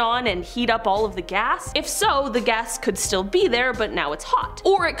turn on and heat up all of the gas? If so, the gas could still be there, but now it's hot.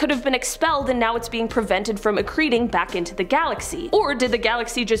 Or it could have been expelled and now it's being prevented from accreting back into the galaxy. Or did the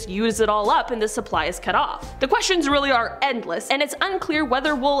galaxy just use it all up and the supply is cut off?" The questions really are endless, and it's unclear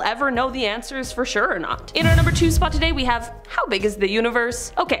whether we'll ever know the answers for sure or not. In our number 2 spot today, we have how big is the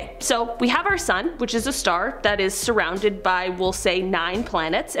universe? Okay, so we have our sun, which is a star that is surrounded by, we'll say, 9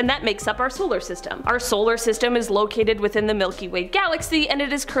 planets, and that makes up our solar system. Our solar system is located within the Milky Way galaxy, and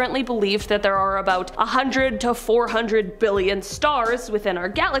it is currently believed that there are about 100 to 400 billion stars within our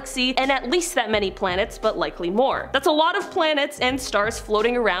galaxy, and at least that many planets, but likely more. That's a lot of planets and stars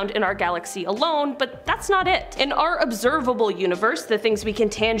floating around in our galaxy alone, but that's not it. In our observable universe, the things we can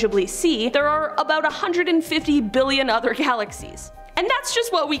tangibly see, there are about 150 billion other galaxies. And that's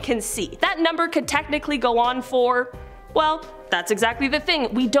just what we can see. That number could technically go on for, well, That's exactly the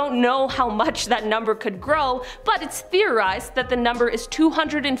thing. We don't know how much that number could grow, but it's theorized that the number is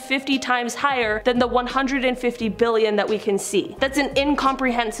 250 times higher than the 150 billion that we can see. That's an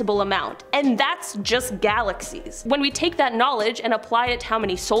incomprehensible amount, and that's just galaxies. When we take that knowledge and apply it to how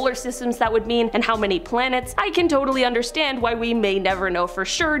many solar systems that would mean and how many planets, I can totally understand why we may never know for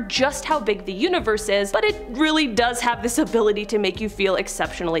sure just how big the universe is, but it really does have this ability to make you feel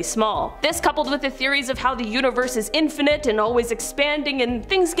exceptionally small. This, coupled with the theories of how the universe is infinite and always expanding, and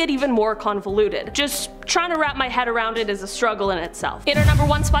things get even more convoluted. Just trying to wrap my head around it is a struggle in itself. In our number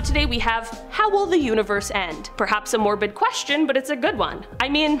 1 spot today we have, how will the universe end? Perhaps a morbid question, but it's a good one. I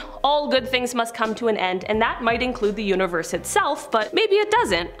mean, all good things must come to an end, and that might include the universe itself, but maybe it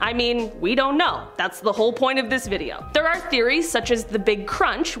doesn't. I mean, we don't know. That's the whole point of this video. There are theories such as the Big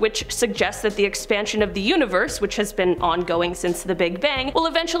Crunch, which suggests that the expansion of the universe, which has been ongoing since the Big Bang, will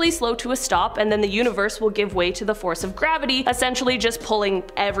eventually slow to a stop, and then the universe will give way to the force of gravity, essentially just pulling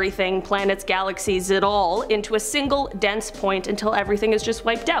everything, planets, galaxies, it all, into a single dense point until everything is just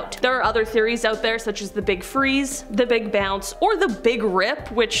wiped out. There are other theories out there such as the Big Freeze, the Big Bounce, or the Big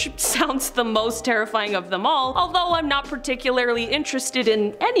Rip, which sounds the most terrifying of them all, although I'm not particularly interested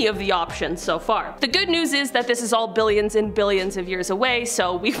in any of the options so far. The good news is that this is all billions and billions of years away,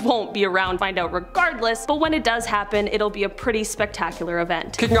 so we won't be around to find out regardless, but when it does happen, it'll be a pretty spectacular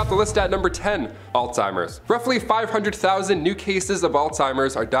event. Kicking off the list at number 10, Alzheimer's. Roughly 500,000 new cases of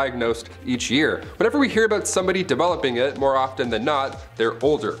Alzheimer's are diagnosed each year. Whenever we hear about somebody developing it, more often than not, they're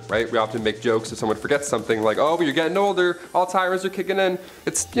older, right? We often make jokes if someone forgets something like, oh, but you're getting older, Alzheimer's are kicking in.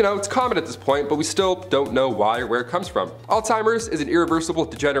 It's, it's common at this point, but we still don't know why or where it comes from. Alzheimer's is an irreversible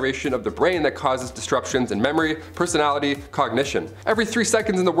degeneration of the brain that causes disruptions in memory, personality, cognition. Every 3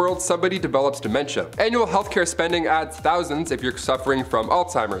 seconds in the world, somebody develops dementia. Annual healthcare spending adds thousands if you're suffering from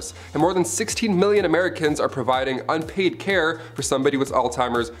Alzheimer's, and more than 16 million Americans are providing unpaid care for somebody with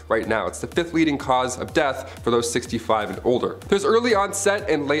Alzheimer's right now. It's the 5th leading cause of death for those 65 and older. There's early onset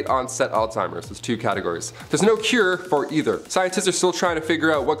and late onset Alzheimer's. There's 2 categories. There's no cure for either. Scientists are still trying to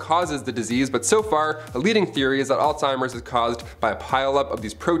figure out what causes the disease, but so far, a leading theory is that Alzheimer's is caused by a pileup of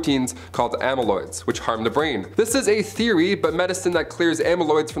these proteins called amyloids, which harm the brain. This is a theory, but medicine that clears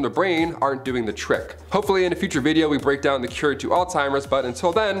amyloids from the brain aren't doing the trick. Hopefully in a future video we break down the cure to Alzheimer's, but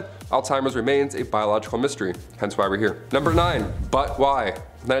until then, Alzheimer's remains a biological mystery, hence why we're here. Number 9, but why?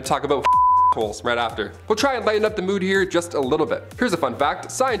 And then I talk about holes right after. We'll try and lighten up the mood here just a little bit. Here's a fun fact.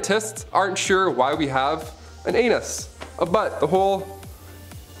 Scientists aren't sure why we have an anus, a butt, the whole...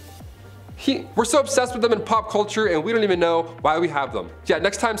 We're so obsessed with them in pop culture and we don't even know why we have them. Yeah,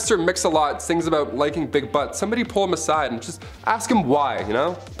 next time Sir Mix-a-Lot sings about liking big butts, somebody pull him aside and just ask him why, Be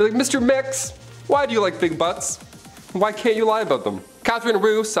like, Mr. Mix, why do you like big butts? Why can't you lie about them? Catherine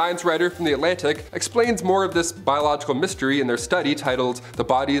Wu, science writer from The Atlantic, explains more of this biological mystery in their study titled "The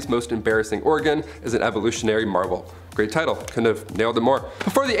Body's Most Embarrassing Organ is an Evolutionary Marvel." Great title, couldn't have nailed it more.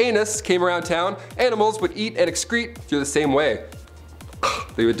 Before the anus came around town, animals would eat and excrete through the same way.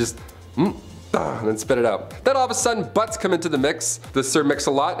 They would just and then spit it out. Then all of a sudden butts come into the mix, the Sir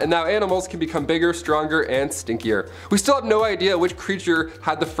Mix-a-Lot, and now animals can become bigger, stronger, and stinkier. We still have no idea which creature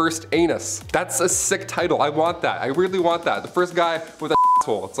had the first anus. That's a sick title, I want that, I really want that. The first guy with a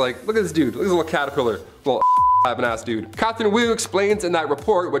asshole. It's like, look at this dude, look at this little caterpillar, little having ass dude. Catherine Wu explains in that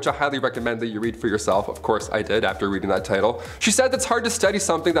report, which I highly recommend that you read for yourself. Of course I did after reading that title. She said it's hard to study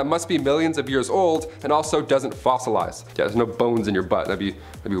something that must be millions of years old and also doesn't fossilize. Yeah, there's no bones in your butt. That'd be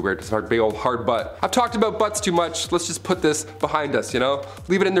weird. It's a big old hard butt. I've talked about butts too much. Let's just put this behind us,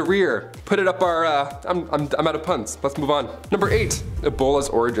 Leave it in the rear. Put it up our, I'm out of puns. Let's move on. Number 8, Ebola's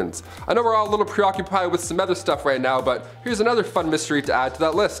origins. I know we're all a little preoccupied with some other stuff right now, but here's another fun mystery to add to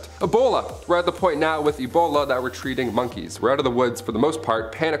that list. Ebola. We're at the point now with Ebola that we're treating monkeys. We're out of the woods for the most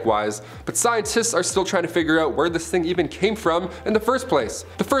part, panic-wise, but scientists are still trying to figure out where this thing even came from in the first place.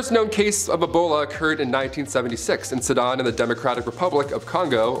 The first known case of Ebola occurred in 1976 in Sudan in the Democratic Republic of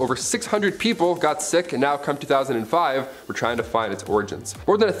Congo. Over 600 people got sick, and now come 2005, we're trying to find its origins.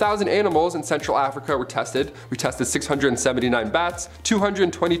 More than 1,000 animals in Central Africa were tested. We tested 679 bats,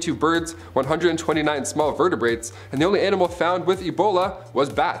 222 birds, 129 small vertebrates, and the only animal found with Ebola was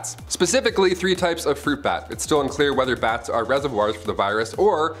bats. Specifically, 3 types of fruit bat. It's still unclear whether bats are reservoirs for the virus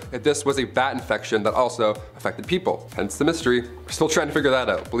or if this was a bat infection that also affected people. Hence the mystery. We're still trying to figure that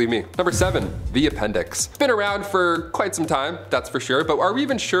out, believe me. Number 7, the appendix. It's been around for quite some time, that's for sure, but are we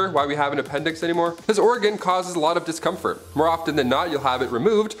even sure why we have an appendix anymore? This organ causes a lot of discomfort. More often than not, you'll have it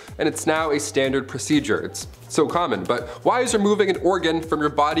removed, and it's now a standard procedure. It's so common, but why is removing an organ from your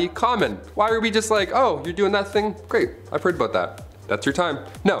body common? Why are we just like, oh, you're doing that thing? Great, I've heard about that. That's your time.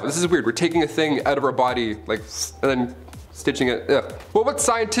 No, this is weird. We're taking a thing out of our body, like, and then stitching it, ugh. Well, what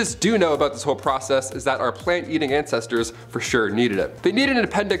scientists do know about this whole process is that our plant-eating ancestors for sure needed it. They needed an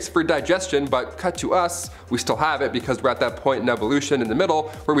appendix for digestion, but cut to us, we still have it because we're at that point in evolution in the middle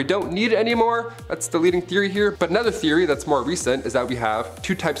where we don't need it anymore. That's the leading theory here. But another theory that's more recent is that we have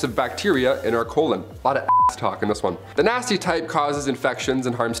 2 types of bacteria in our colon. A lot of ass talk in this one. The nasty type causes infections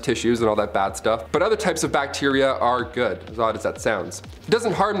and harms tissues and all that bad stuff, but other types of bacteria are good, as odd as that sounds. It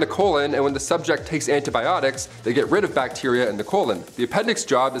doesn't harm the colon, and when the subject takes antibiotics, they get rid of bacteria in the colon. The appendix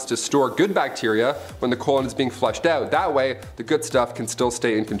job is to store good bacteria when the colon is being flushed out. That way, the good stuff can still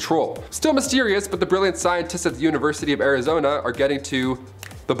stay in control. Still mysterious, but the brilliant scientists at the University of Arizona are getting to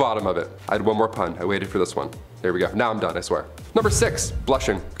the bottom of it. I had one more pun. I waited for this one. There we go. Now I'm done, I swear. Number 6,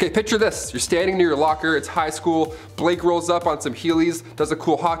 blushing. Okay, picture this. You're standing near your locker, it's high school, Blake rolls up on some Heelys, does a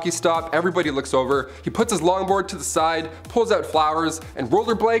cool hockey stop, everybody looks over, he puts his longboard to the side, pulls out flowers, and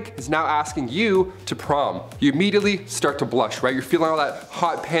Roller Blake is now asking you to prom. You immediately start to blush, right? You're feeling all that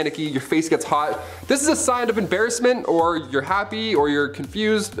hot, panicky, your face gets hot. This is a sign of embarrassment, or you're happy, or you're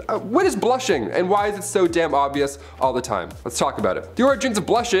confused. What is blushing, and why is it so damn obvious all the time? Let's talk about it. The origins of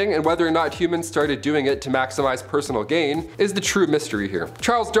blushing, and whether or not humans started doing it to maximize personal gain, is the true mystery here.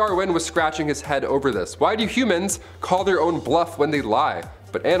 Charles Darwin was scratching his head over this. Why do humans call their own bluff when they lie,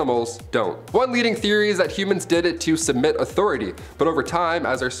 but animals don't? One leading theory is that humans did it to submit authority, but over time,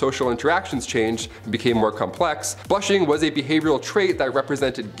 as our social interactions changed and became more complex, blushing was a behavioral trait that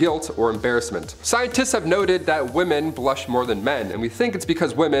represented guilt or embarrassment. Scientists have noted that women blush more than men, and we think it's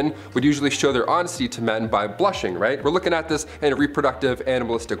because women would usually show their honesty to men by blushing, right? We're looking at this in a reproductive,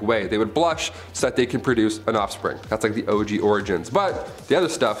 animalistic way. They would blush so that they can produce an offspring. That's like the OG origins, but the other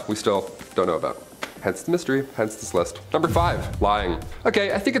stuff we still don't know about. Hence the mystery, hence this list. Number 5, lying.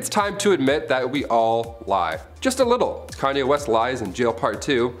 Okay, I think it's time to admit that we all lie. Just a little. As Kanye West lies in Jail Part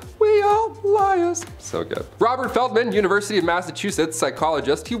 2, we all liars. So good. Robert Feldman, University of Massachusetts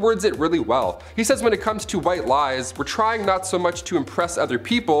psychologist, he words it really well. He says when it comes to white lies, we're trying not so much to impress other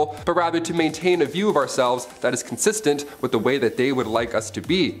people, but rather to maintain a view of ourselves that is consistent with the way that they would like us to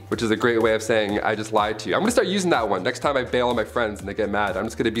be, which is a great way of saying, I just lied to you. I'm gonna start using that one. Next time I bail on my friends and they get mad, I'm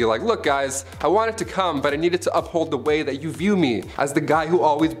just gonna be like, look guys, I wanted to come, but I needed to uphold the way that you view me as the guy who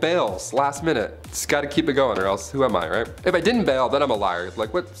always bails last minute. Just gotta keep it going or else who am I, right? If I didn't bail, then I'm a liar.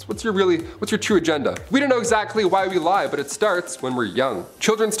 Like what's your true agenda? We don't know exactly why we lie, but it starts when we're young.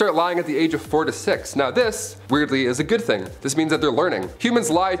 Children start lying at the age of 4 to 6. Now this, weirdly, is a good thing. This means that they're learning. Humans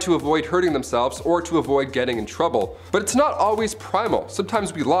lie to avoid hurting themselves or to avoid getting in trouble. But it's not always primal.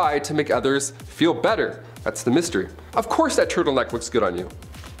 Sometimes we lie to make others feel better. That's the mystery. Of course that turtleneck looks good on you.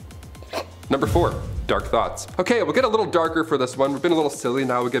 Number 4, dark thoughts. Okay, we'll get a little darker for this one. We've been a little silly,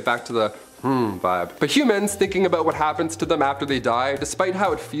 now we'll get back to the vibe. But humans thinking about what happens to them after they die, despite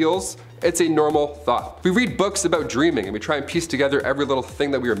how it feels, it's a normal thought. We read books about dreaming and we try and piece together every little thing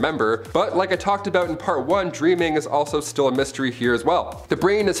that we remember, but like I talked about in part 1, dreaming is also still a mystery here as well. The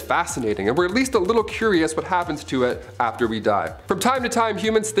brain is fascinating and we're at least a little curious what happens to it after we die. From time to time,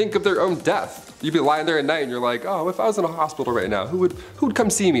 humans think of their own death. You'd be lying there at night and you're like, oh, if I was in a hospital right now, who would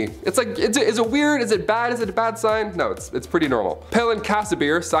come see me? It's like, is it weird? Is it bad? Is it a bad sign? No, it's pretty normal. Pelin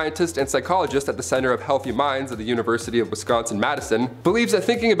Casimir, scientist and psychologist at the Center of Healthy Minds at the University of Wisconsin-Madison, believes that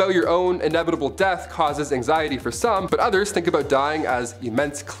thinking about your own inevitable death causes anxiety for some, but others think about dying as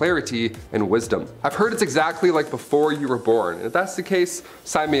immense clarity and wisdom. I've heard it's exactly like before you were born, and if that's the case,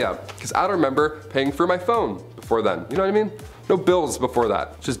 sign me up, because I don't remember paying for my phone before then. You know what I mean? No bills before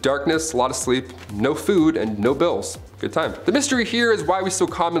that. Just darkness, a lot of sleep, no food, and no bills. Good time. The mystery here is why we so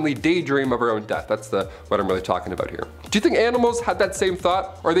commonly daydream of our own death. That's what I'm really talking about here. Do you think animals had that same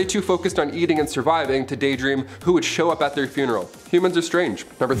thought? Or are they too focused on eating and surviving to daydream who would show up at their funeral? Humans are strange.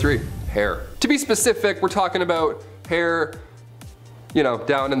 Number 3, hair. To be specific, we're talking about hair, you know,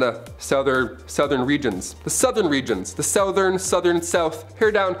 down in the southern regions. The southern south,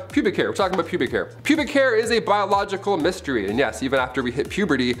 hair down, pubic hair. We're talking about pubic hair. Pubic hair is a biological mystery, and yes, even after we hit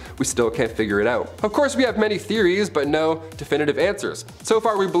puberty, we still can't figure it out. Of course, we have many theories, but no definitive answers. So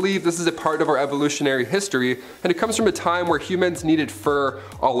far, we believe this is a part of our evolutionary history, and it comes from a time where humans needed fur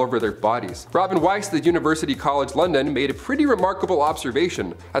all over their bodies. Robin Weiss at the University College London made a pretty remarkable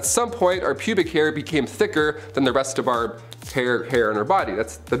observation. At some point, our pubic hair became thicker than the rest of our hair in our body.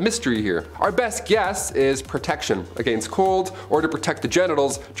 That's the mystery here. Our best guess is protection against cold, or to protect the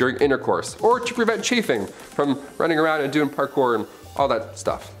genitals during intercourse, or to prevent chafing from running around and doing parkour and all that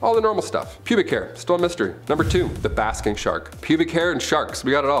stuff. All the normal stuff. Pubic hair, still a mystery. Number 2, the basking shark. Pubic hair and sharks,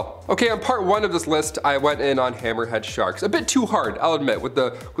 we got it all. Okay, on part 1 of this list, I went in on hammerhead sharks. A bit too hard, I'll admit, with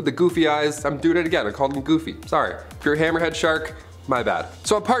the goofy eyes. I'm doing it again, I called them goofy. Sorry. If you're a hammerhead shark, My bad.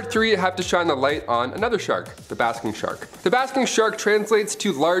 So in part 3, I have to shine the light on another shark, the basking shark. The basking shark translates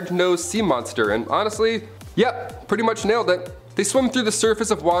to large-nosed sea monster, and honestly, yep, pretty much nailed it. They swim through the surface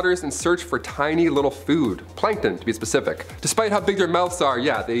of waters and search for tiny little food, plankton to be specific. Despite how big their mouths are,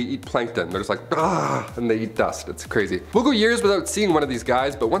 yeah, they eat plankton. They're just like, ah, and they eat dust. It's crazy. We'll go years without seeing one of these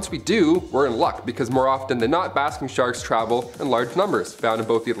guys, but once we do, we're in luck because more often than not, basking sharks travel in large numbers, found in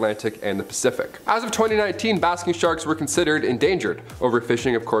both the Atlantic and the Pacific. As of 2019, basking sharks were considered endangered.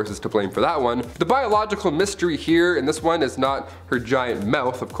 Overfishing, of course, is to blame for that one. The biological mystery here in this one is not her giant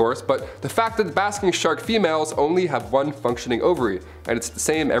mouth, of course, but the fact that the basking shark females only have one functioning ovary, and it's the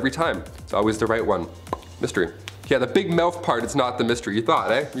same every time. It's always the right one. Mystery. Yeah, the big mouth part is not the mystery you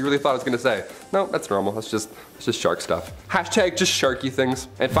thought, eh? You really thought I was gonna say. No, that's normal. That's just shark stuff. Hashtag just sharky things.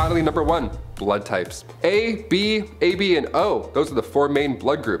 And finally, number 1, blood types. A, B, AB, and O. Those are the 4 main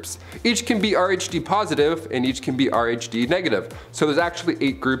blood groups. Each can be Rhd positive and each can be Rhd negative. So there's actually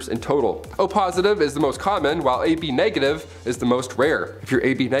 8 groups in total. O positive is the most common, while AB negative is the most rare. If you're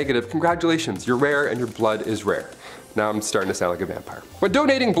AB negative, congratulations, you're rare and your blood is rare. Now I'm starting to sound like a vampire. When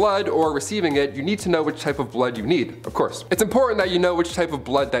donating blood or receiving it, you need to know which type of blood you need, of course. It's important that you know which type of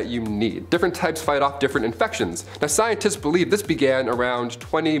blood that you need. Different types fight off different infections. Now scientists believe this began around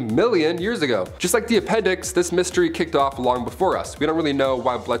 20 million years ago. Just like the appendix, this mystery kicked off long before us. We don't really know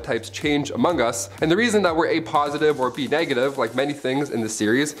why blood types change among us, and the reason that we're A positive or B negative, like many things in this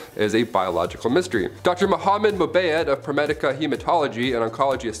series, is a biological mystery. Dr. Mohammed Mobayed of Promedica Hematology and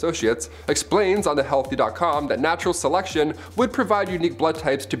Oncology Associates explains on thehealthy.com that natural selection would provide unique blood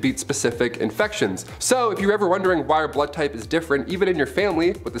types to beat specific infections. So if you're ever wondering why our blood type is different even in your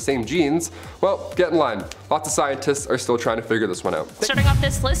family with the same genes, well, get in line. Lots of scientists are still trying to figure this one out. Starting off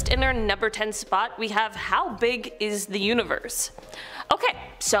this list in our number 10 spot, we have how big is the universe? Okay,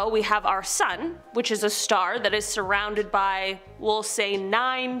 so we have our sun, which is a star that is surrounded by, we'll say,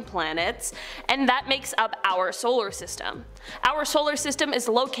 9 planets, and that makes up our solar system. Our solar system is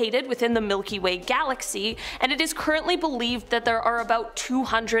located within the Milky Way galaxy, and it is currently believed that there are about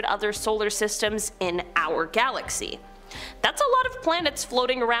 200 other solar systems in our galaxy. That's a lot of planets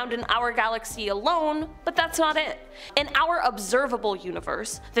floating around in our galaxy alone, but that's not it. In our observable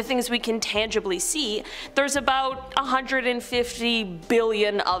universe, the things we can tangibly see, there's about 150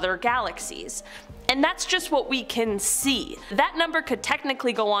 billion other galaxies. And that's just what we can see. That number could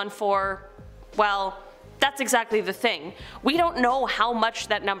technically go on for, well, that's exactly the thing. We don't know how much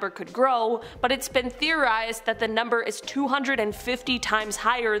that number could grow, but it's been theorized that the number is 250 times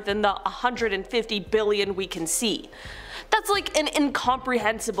higher than the 150 billion we can see. That's like an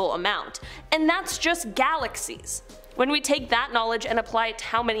incomprehensible amount, and that's just galaxies. When we take that knowledge and apply it to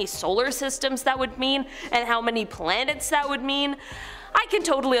how many solar systems that would mean, and how many planets that would mean, I can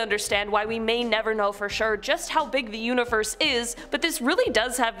totally understand why we may never know for sure just how big the universe is, but this really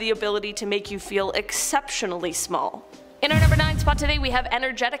does have the ability to make you feel exceptionally small. In our number 9 spot today, we have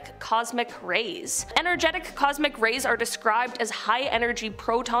energetic cosmic rays. Energetic cosmic rays are described as high-energy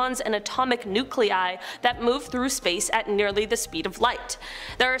protons and atomic nuclei that move through space at nearly the speed of light.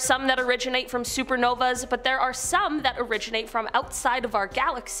 There are some that originate from supernovas, but there are some that originate from outside of our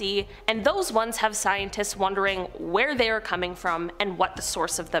galaxy, and those ones have scientists wondering where they are coming from and what the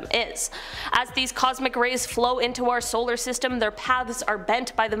source of them is. As these cosmic rays flow into our solar system, their paths are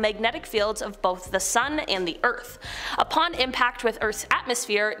bent by the magnetic fields of both the sun and the Earth. Upon impact with Earth's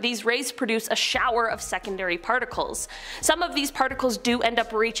atmosphere, these rays produce a shower of secondary particles. Some of these particles do end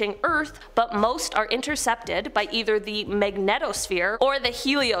up reaching Earth, but most are intercepted by either the magnetosphere or the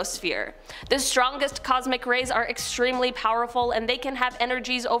heliosphere. The strongest cosmic rays are extremely powerful, and they can have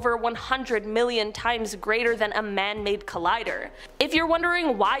energies over 100 million times greater than a man-made collider. If you're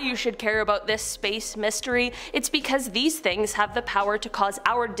wondering why you should care about this space mystery, it's because these things have the power to cause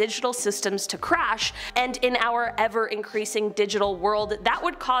our digital systems to crash, and in our ever-increasing digital world, that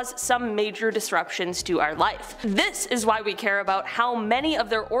would cause some major disruptions to our life. This is why we care about how many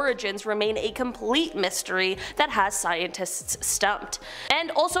of their origins remain a complete mystery that has scientists stumped. And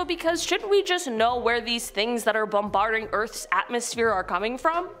also because shouldn't we just know where these things that are bombarding Earth's atmosphere are coming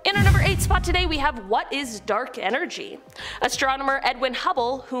from? In our number 8 spot today, we have what is dark energy. Astronomer Edwin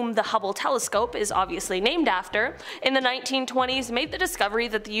Hubble, whom the Hubble telescope is obviously named after, in the 1920s made the discovery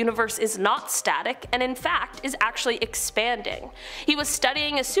that the universe is not static and in fact is actually expanding. He was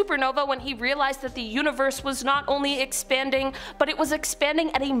studying a supernova when he realized that the universe was not only expanding, but it was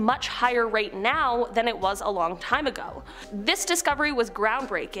expanding at a much higher rate now than it was a long time ago. This discovery was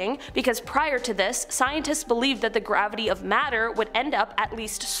groundbreaking because prior to this, scientists believed that the gravity of matter would end up at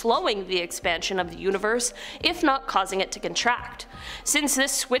least slowing the expansion of the universe, if not causing it to contract. Since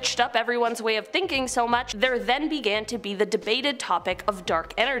this switched up everyone's way of thinking so much, there then began to be the debated topic of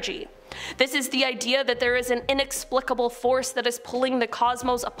dark energy. This is the idea that there is an inexplicable force that is pulling the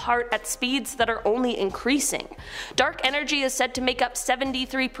cosmos apart at speeds that are only increasing. Dark energy is said to make up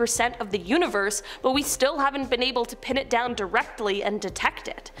 73% of the universe, but we still haven't been able to pin it down directly and detect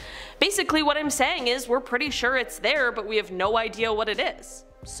it. Basically what I'm saying is we're pretty sure it's there, but we have no idea what it is.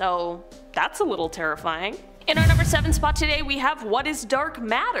 So that's a little terrifying. In our number 7 spot today, we have what is dark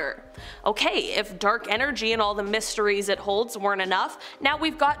matter? Okay, if dark energy and all the mysteries it holds weren't enough, now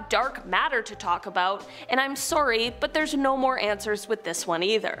we've got dark matter to talk about, and I'm sorry, but there's no more answers with this one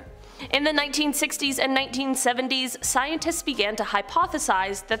either. In the 1960s and 1970s, scientists began to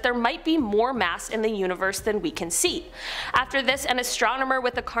hypothesize that there might be more mass in the universe than we can see. After this, an astronomer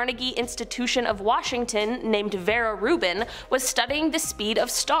with the Carnegie Institution of Washington named Vera Rubin was studying the speed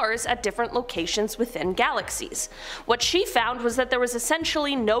of stars at different locations within galaxies. What she found was that there was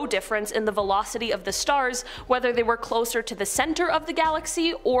essentially no difference in the velocity of the stars, whether they were closer to the center of the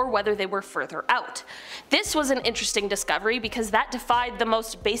galaxy or whether they were further out. This was an interesting discovery because that defied the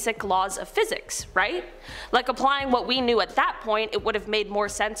most basic laws of physics, right? Like applying what we knew at that point, it would have made more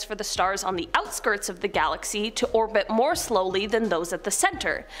sense for the stars on the outskirts of the galaxy to orbit more slowly than those at the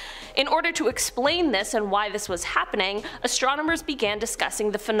center. In order to explain this and why this was happening, astronomers began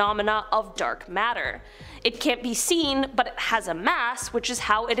discussing the phenomena of dark matter. It can't be seen, but it has a mass, which is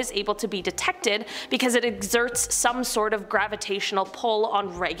how it is able to be detected because it exerts some sort of gravitational pull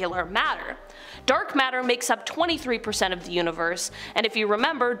on regular matter. Dark matter makes up 23% of the universe, and if you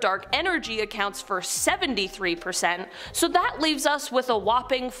remember, dark energy accounts for 73%, so that leaves us with a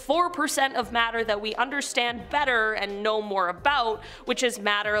whopping 4% of matter that we understand better and know more about, which is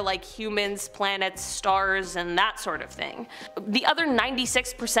matter like humans, planets, stars, and that sort of thing. The other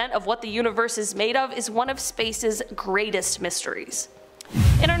 96% of what the universe is made of is one of space's greatest mysteries.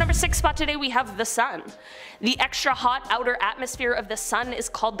 In our number 6 spot today, we have the sun. The extra hot outer atmosphere of the sun is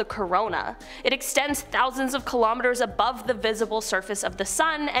called the corona. It extends thousands of kilometers above the visible surface of the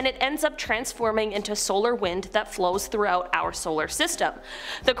sun, and it ends up transforming into solar wind that flows throughout our solar system.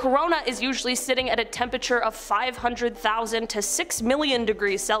 The corona is usually sitting at a temperature of 500,000 to 6 million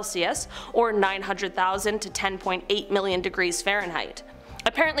degrees Celsius, or 900,000 to 10.8 million degrees Fahrenheit.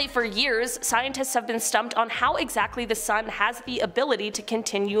 Apparently for years, scientists have been stumped on how exactly the sun has the ability to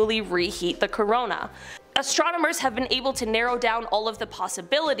continually reheat the corona. Astronomers have been able to narrow down all of the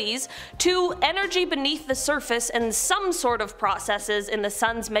possibilities to energy beneath the surface and some sort of processes in the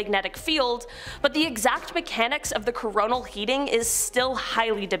sun's magnetic field, but the exact mechanics of the coronal heating is still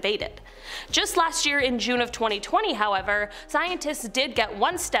highly debated. Just last year in June of 2020, however, scientists did get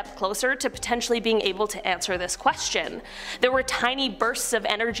one step closer to potentially being able to answer this question. There were tiny bursts of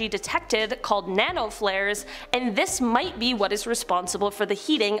energy detected called nanoflares, and this might be what is responsible for the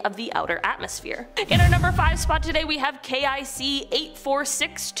heating of the outer atmosphere. In our number 5 spot today, we have KIC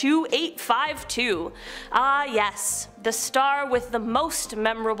 8462852. Ah yes, the star with the most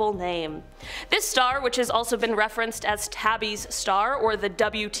memorable name. This star, which has also been referenced as Tabby's star or the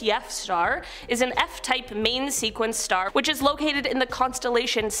WTF star, is an F-type main sequence star which is located in the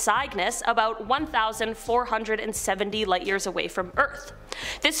constellation Cygnus about 1,470 light years away from Earth.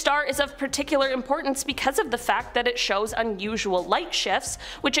 This star is of particular importance because of the fact that it shows unusual light shifts,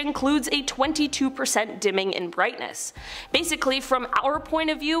 which includes a 22% dimming in brightness. Basically, from our point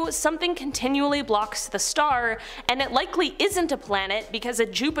of view, something continually blocks the star, and it likely isn't a planet because a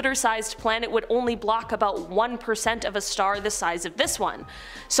Jupiter-sized planet would only block about 1% of a star the size of this one.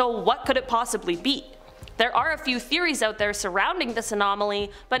 So what could it possibly be? There are a few theories out there surrounding this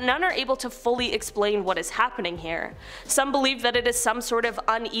anomaly, but none are able to fully explain what is happening here. Some believe that it is some sort of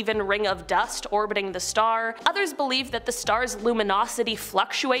uneven ring of dust orbiting the star. Others believe that the star's luminosity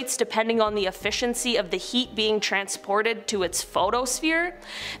fluctuates depending on the efficiency of the heat being transported to its photosphere.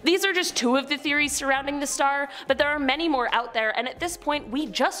 These are just two of the theories surrounding the star, but there are many more out there, and at this point we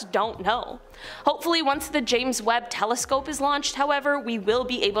just don't know. Hopefully once the James Webb Telescope is launched, however, we will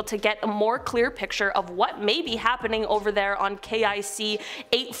be able to get a more clear picture of what may be happening over there on KIC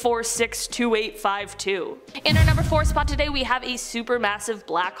 8462852. In our number 4 spot today, we have a supermassive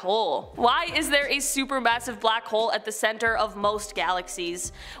black hole. Why is there a supermassive black hole at the center of most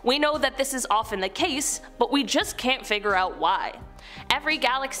galaxies? We know that this is often the case, but we just can't figure out why. Every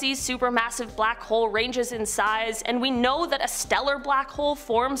galaxy's supermassive black hole ranges in size, and we know that a stellar black hole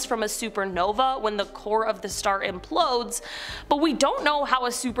forms from a supernova when the core of the star implodes, but we don't know how a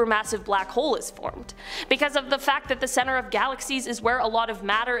supermassive black hole is formed. Because of the fact that the center of galaxies is where a lot of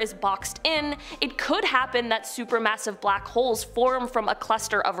matter is boxed in, it could happen that supermassive black holes form from a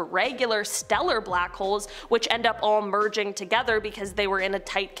cluster of regular stellar black holes, which end up all merging together because they were in a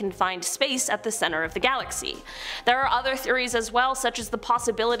tight confined space at the center of the galaxy. There are other theories as well, such as the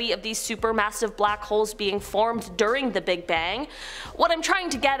possibility of these supermassive black holes being formed during the Big Bang. What I'm trying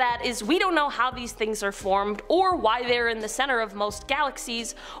to get at is we don't know how these things are formed, or why they're in the center of most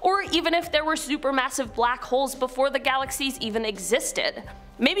galaxies, or even if there were supermassive black holes before the galaxies even existed.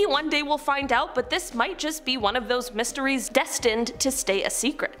 Maybe one day we'll find out, but this might just be one of those mysteries destined to stay a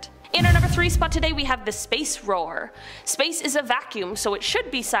secret. In our number 3 spot today we have the space roar. Space is a vacuum, so it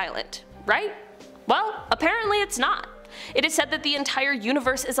should be silent, right? Well, apparently it's not. It is said that the entire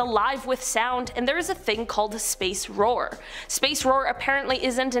universe is alive with sound, and there is a thing called a space roar. Space roar apparently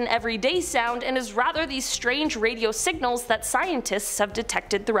isn't an everyday sound and is rather these strange radio signals that scientists have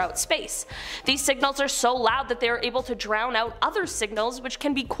detected throughout space. These signals are so loud that they are able to drown out other signals, which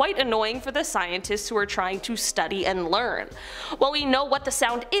can be quite annoying for the scientists who are trying to study and learn. While we know what the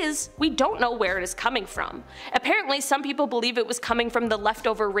sound is, we don't know where it is coming from. Apparently some people believe it was coming from the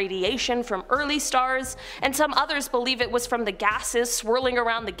leftover radiation from early stars, and some others believe it was from the gases swirling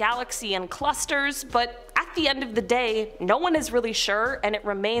around the galaxy in clusters, but at the end of the day, no one is really sure, and it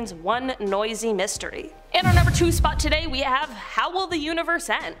remains one noisy mystery. In our number 2 spot today we have, how will the universe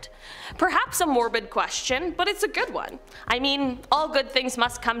end? Perhaps a morbid question, but it's a good one. I mean, all good things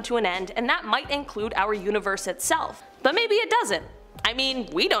must come to an end, and that might include our universe itself. But maybe it doesn't. I mean,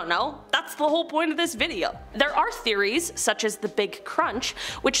 we don't know. That's the whole point of this video. There are theories, such as the Big Crunch,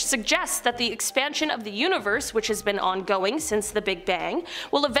 which suggests that the expansion of the universe, which has been ongoing since the Big Bang,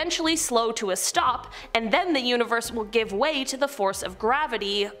 will eventually slow to a stop, and then the universe will give way to the force of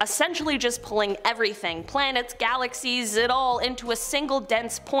gravity, essentially just pulling everything, planets, galaxies, it all into a single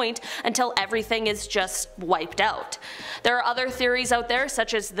dense point until everything is just wiped out. There are other theories out there,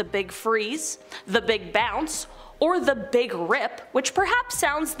 such as the Big Freeze, the Big Bounce, or the Big Rip, which perhaps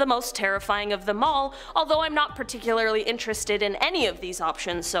sounds the most terrifying of them all, although I'm not particularly interested in any of these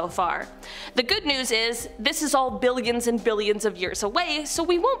options so far. The good news is, this is all billions and billions of years away, so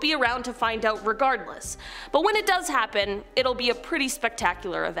we won't be around to find out regardless. But when it does happen, it'll be a pretty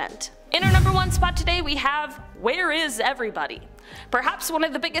spectacular event. In our number 1 spot today we have, where is everybody? Perhaps one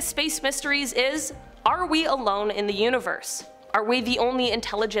of the biggest space mysteries is, are we alone in the universe? Are we the only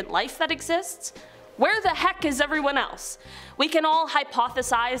intelligent life that exists? Where the heck is everyone else? We can all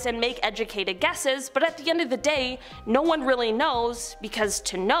hypothesize and make educated guesses, but at the end of the day, no one really knows, because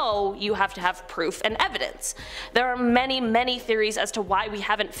to know, you have to have proof and evidence. There are many theories as to why we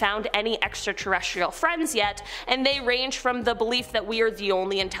haven't found any extraterrestrial friends yet, and they range from the belief that we are the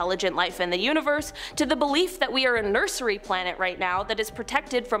only intelligent life in the universe, to the belief that we are a nursery planet right now that is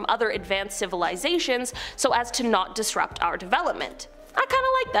protected from other advanced civilizations so as to not disrupt our development. I kinda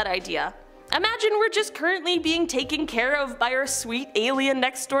like that idea. Imagine we're just currently being taken care of by our sweet alien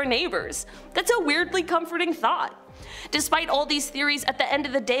next door neighbors. That's a weirdly comforting thought. Despite all these theories, at the end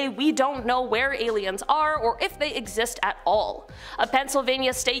of the day, we don't know where aliens are or if they exist at all. A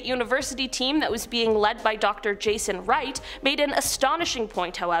Pennsylvania State University team that was being led by Dr. Jason Wright made an astonishing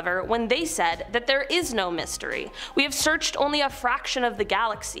point, however, when they said that there is no mystery. We have searched only a fraction of the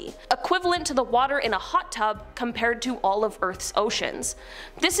galaxy, equivalent to the water in a hot tub compared to all of Earth's oceans.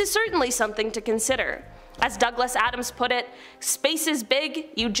 This is certainly something to consider. As Douglas Adams put it, space is big,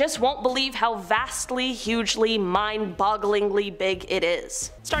 you just won't believe how vastly, hugely, mind-bogglingly big it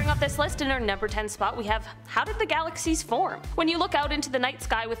is. Starting off this list, in our number 10 spot we have, how did the galaxies form? When you look out into the night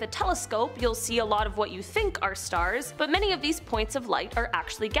sky with a telescope, you'll see a lot of what you think are stars, but many of these points of light are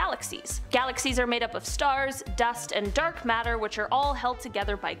actually galaxies. Galaxies are made up of stars, dust, and dark matter, which are all held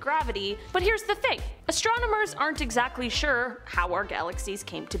together by gravity, but here's the thing. Astronomers aren't exactly sure how our galaxies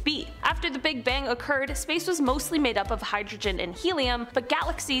came to be. After the Big Bang occurred, space was mostly made up of hydrogen and helium, but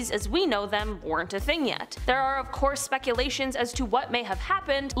galaxies as we know them weren't a thing yet. There are of course speculations as to what may have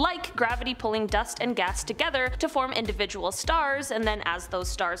happened, like gravity pulling dust and gas together to form individual stars, and then as those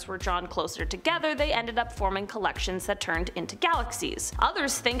stars were drawn closer together, they ended up forming collections that turned into galaxies.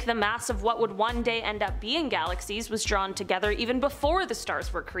 Others think the mass of what would one day end up being galaxies was drawn together even before the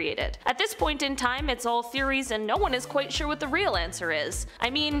stars were created. At this point in time, it's all theories and no one is quite sure what the real answer is.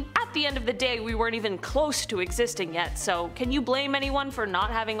 I mean, at the end of the day, we weren't even close to existing yet, so can you blame anyone for not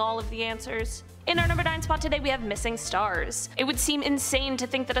having all of the answers? In our number 9 spot today we have missing stars. It would seem insane to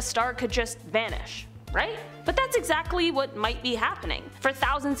think that a star could just vanish, right? But that's exactly what might be happening. For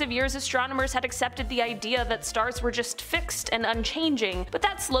thousands of years, astronomers had accepted the idea that stars were just fixed and unchanging, but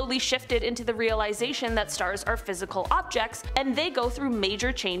that slowly shifted into the realization that stars are physical objects, and they go through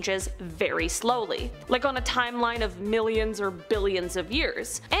major changes very slowly, like on a timeline of millions or billions of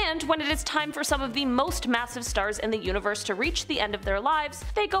years. And when it is time for some of the most massive stars in the universe to reach the end of their lives,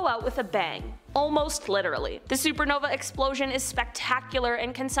 they go out with a bang. Almost literally. The supernova explosion is spectacular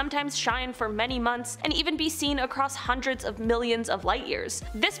and can sometimes shine for many months and even be seen across hundreds of millions of light years.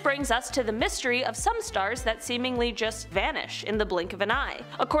 This brings us to the mystery of some stars that seemingly just vanish in the blink of an eye.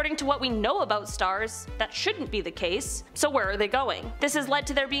 According to what we know about stars, that shouldn't be the case, so where are they going? This has led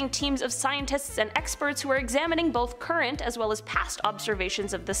to there being teams of scientists and experts who are examining both current as well as past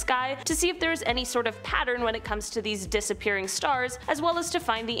observations of the sky to see if there is any sort of pattern when it comes to these disappearing stars, as well as to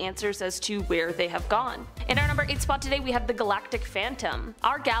find the answers as to where they have gone. In our number 8 spot today, we have the Galactic Phantom.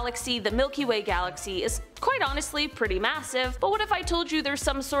 Our galaxy, the Milky Way galaxy, is quite honestly pretty massive, but what if I told you there's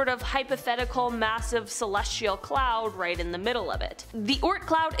some sort of hypothetical massive celestial cloud right in the middle of it? The Oort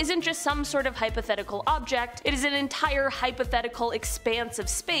cloud isn't just some sort of hypothetical object, it is an entire hypothetical expanse of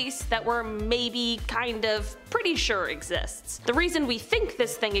space that we're maybe kind of pretty sure exists. The reason we think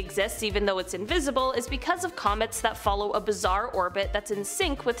this thing exists even though it's invisible is because of comets that follow a bizarre orbit that's in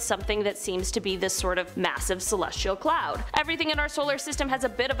sync with something that seems to be this sort of massive celestial cloud. Everything in our solar system has a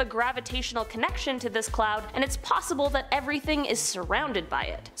bit of a gravitational connection to this cloud, and it's possible that everything is surrounded by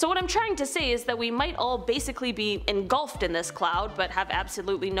it. So what I'm trying to say is that we might all basically be engulfed in this cloud but have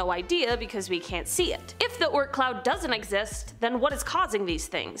absolutely no idea because we can't see it. If the Oort cloud doesn't exist, then what is causing these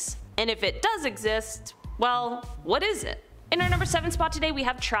things? And if it does exist, well, what is it? In our number 7 spot today, we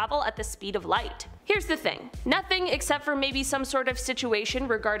have travel at the speed of light. Here's the thing, nothing except for maybe some sort of situation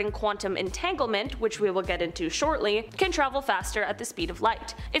regarding quantum entanglement, which we will get into shortly, can travel faster at the speed of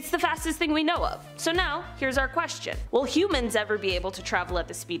light. It's the fastest thing we know of. So now, here's our question. Will humans ever be able to travel at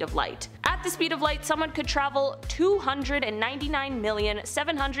the speed of light? At the speed of light, someone could travel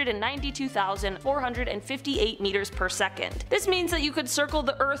 299,792,458 meters per second. This means that you could circle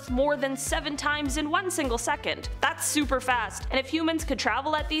the Earth more than 7 times in one single second. That's super fast, and if humans could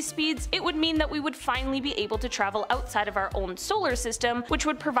travel at these speeds, it would mean that we would finally be able to travel outside of our own solar system, which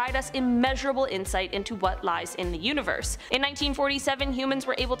would provide us immeasurable insight into what lies in the universe. In 1947, humans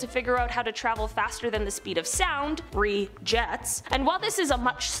were able to figure out how to travel faster than the speed of sound, jets, and while this is a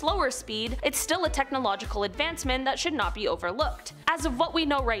much slower speed, it's still a technological advancement that should not be overlooked. As of what we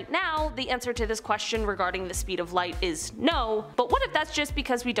know right now, the answer to this question regarding the speed of light is no, but what if that's just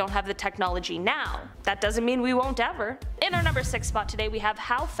because we don't have the technology now? That doesn't mean we won't ever. In our number 6 spot today, we have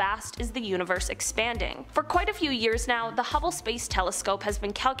how fast is the universe expanding. For quite a few years now, the Hubble Space Telescope has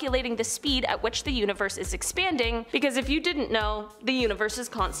been calculating the speed at which the universe is expanding, because if you didn't know, the universe is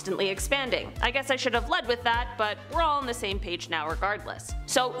constantly expanding. I guess I should have led with that, but we're all on the same page now regardless.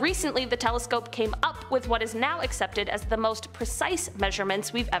 So recently the telescope came up with what is now accepted as the most precise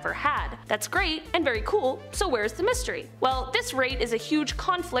measurements we've ever had. That's great and very cool, so where's the mystery? Well, this rate is a huge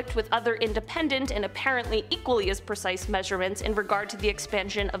conflict with other independent and apparently equally as precise measurements in regard to the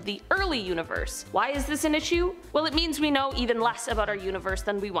expansion of the early universe. Why is this an issue? Well, it means we know even less about our universe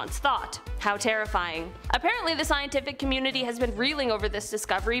than we once thought. How terrifying. Apparently the scientific community has been reeling over this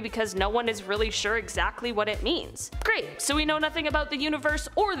discovery because no one is really sure exactly what it means. Great, so we know nothing about the universe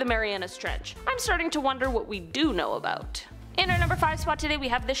or the Marianas Trench. I'm starting to wonder what we do know about. In our number 5 spot today, we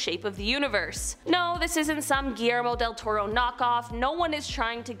have the shape of the universe. No, this isn't some Guillermo del Toro knockoff, no one is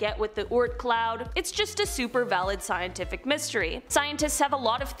trying to get with the Oort cloud, it's just a super valid scientific mystery. Scientists have a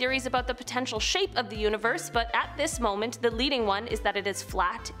lot of theories about the potential shape of the universe, but at this moment, the leading one is that it is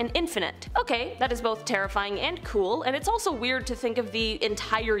flat and infinite. Okay, that is both terrifying and cool, and it's also weird to think of the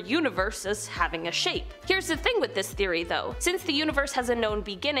entire universe as having a shape. Here's the thing with this theory though, since the universe has a known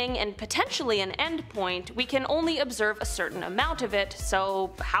beginning and potentially an end point, we can only observe a certain amount of it,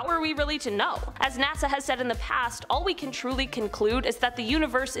 so how are we really to know? As NASA has said in the past, all we can truly conclude is that the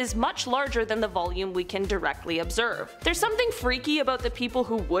universe is much larger than the volume we can directly observe. There's something freaky about the people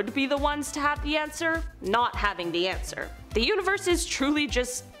who would be the ones to have the answer, not having the answer. The universe is truly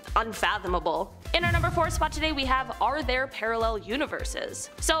just unfathomable. In our number 4 spot today, we have are there parallel universes?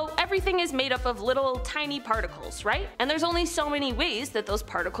 So everything is made up of little tiny particles, right? And there's only so many ways that those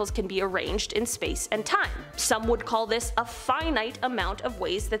particles can be arranged in space and time. Some would call this a finite amount of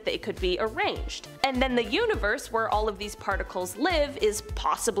ways that they could be arranged. And then the universe where all of these particles live is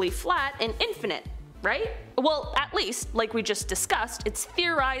possibly flat and infinite. right? Well, at least, like we just discussed, it's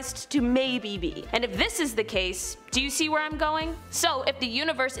theorized to maybe be. And if this is the case, do you see where I'm going? So if the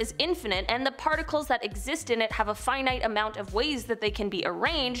universe is infinite and the particles that exist in it have a finite amount of ways that they can be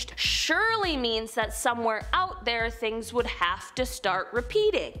arranged, surely means that somewhere out there things would have to start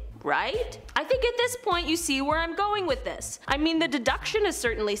repeating. Right? I think at this point you see where I'm going with this. I mean, the deduction is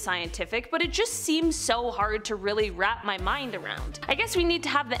certainly scientific, but it just seems so hard to really wrap my mind around. I guess we need to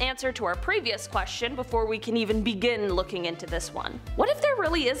have the answer to our previous question before we can even begin looking into this one. What if there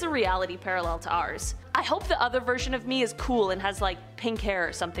really is a reality parallel to ours? I hope the other version of me is cool and has like pink hair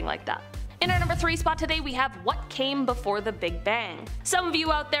or something like that. In our number 3 spot today we have what came before the Big Bang. Some of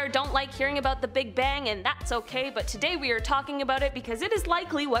you out there don't like hearing about the Big Bang, and that's okay, but today we are talking about it because it is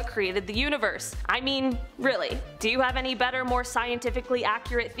likely what created the universe. I mean, really, do you have any better, more scientifically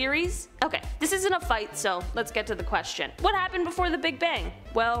accurate theories? Okay, this isn't a fight, so let's get to the question. What happened before the Big Bang?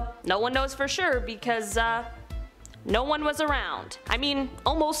 Well, no one knows for sure because, no one was around. I mean,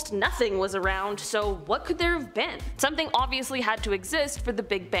 almost nothing was around, so what could there have been? Something obviously had to exist for the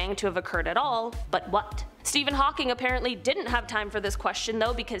Big Bang to have occurred at all, but what? Stephen Hawking apparently didn't have time for this question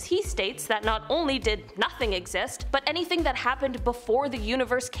though, because he states that not only did nothing exist, but anything that happened before the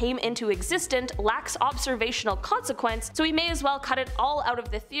universe came into existence lacks observational consequence, so we may as well cut it all out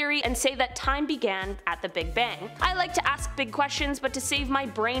of the theory and say that time began at the Big Bang. I like to ask big questions, but to save my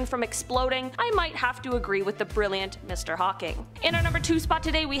brain from exploding, I might have to agree with the brilliant Mr. Hawking. In our number 2 spot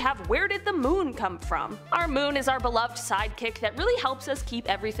today we have where did the moon come from? Our moon is our beloved sidekick that really helps us keep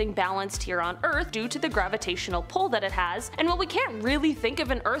everything balanced here on Earth due to the gravitational pull that it has, and while we can't really think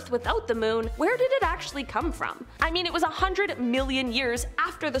of an Earth without the moon, where did it actually come from? I mean, it was 100 million years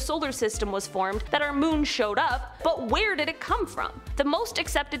after the solar system was formed that our moon showed up, but where did it come from? The most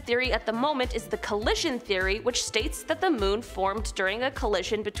accepted theory at the moment is the collision theory, which states that the moon formed during a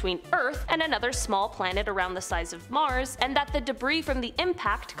collision between Earth and another small planet around the size of Mars, and that the debris from the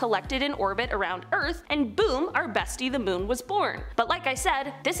impact collected in orbit around Earth, and boom, our bestie the moon was born. But like I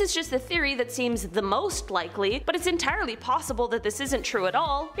said, this is just the theory that seems the most likely, but it's entirely possible that this isn't true at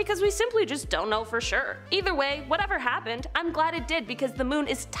all, because we simply just don't know for sure. Either way, whatever happened, I'm glad it did because the moon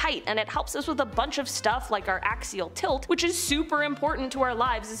is tight and it helps us with a bunch of stuff like our axial tilt, which is super important to our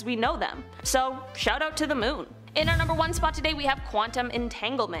lives as we know them. So, shout out to the moon. In our number 1 spot today we have quantum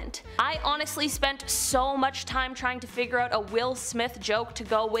entanglement. I honestly spent so much time trying to figure out a Will Smith joke to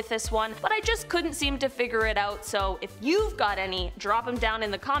go with this one, but I just couldn't seem to figure it out, so if you've got any, drop them down in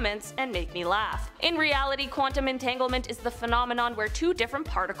the comments and make me laugh. In reality, quantum entanglement is the phenomenon where two different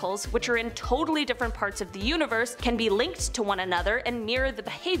particles, which are in totally different parts of the universe, can be linked to one another and mirror the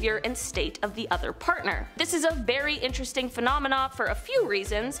behavior and state of the other partner. This is a very interesting phenomenon for a few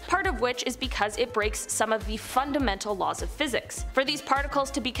reasons, part of which is because it breaks some of the fundamental laws of physics. For these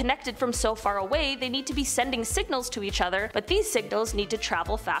particles to be connected from so far away, they need to be sending signals to each other, but these signals need to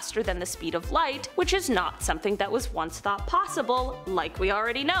travel faster than the speed of light, which is not something that was once thought possible, like we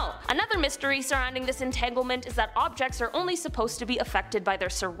already know. Another mystery surrounding this entanglement is that objects are only supposed to be affected by their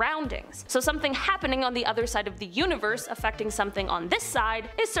surroundings, so something happening on the other side of the universe affecting something on this side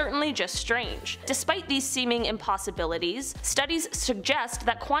is certainly just strange. Despite these seeming impossibilities, studies suggest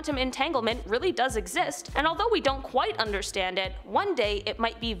that quantum entanglement really does exist, and although we don't quite understand it, one day it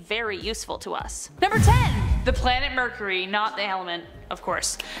might be very useful to us. Number 10! The planet Mercury, not the element, of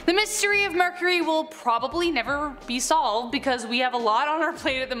course. The mystery of Mercury will probably never be solved because we have a lot on our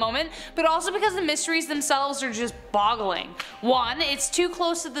plate at the moment, but also because the mysteries themselves are just boggling. One, it's too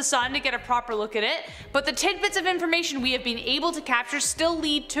close to the sun to get a proper look at it, but the tidbits of information we have been able to capture still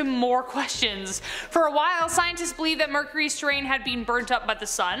lead to more questions. For a while, scientists believed that Mercury's terrain had been burnt up by the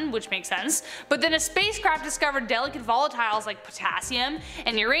sun, which makes sense, but then a spacecraft discovered delicate volatiles like potassium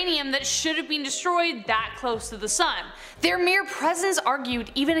and uranium that should have been destroyed that close to the sun. Their mere presence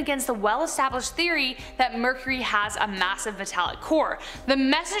argued even against the well-established theory that Mercury has a massive metallic core. The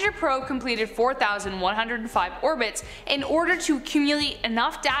Messenger probe completed 4,105 orbits in order to accumulate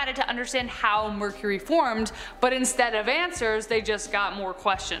enough data to understand how Mercury formed, but instead of answers, they just got more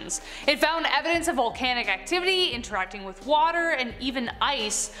questions. It found evidence of volcanic activity, interacting with water, and even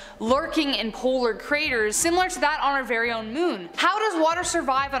ice lurking in polar craters similar to that on our very own moon. How does water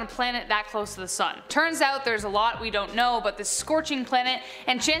survive on a planet that close to the sun? Turns out there's a lot we don't know about this scorching planet,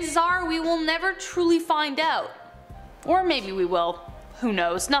 and chances are we will never truly find out. Or maybe we will. Who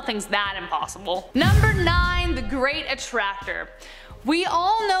knows? Nothing's that impossible. Number 9. The Great Attractor. We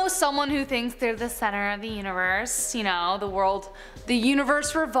all know someone who thinks they're the center of the universe, you know, the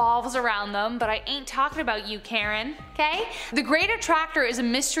universe revolves around them, but I ain't talking about you, Karen, okay? The Great Attractor is a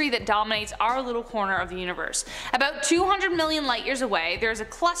mystery that dominates our little corner of the universe. About 200 million light years away, there's a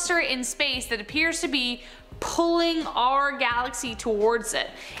cluster in space that appears to be pulling our galaxy towards it.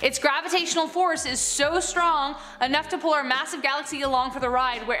 Its gravitational force is so strong enough to pull our massive galaxy along for the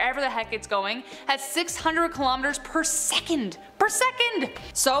ride wherever the heck it's going at 600 kilometers per second.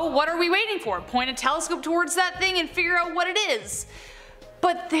 So what are we waiting for? Point a telescope towards that thing and figure out what it is.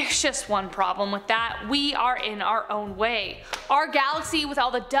 But there's just one problem with that. We are in our own way. Our galaxy with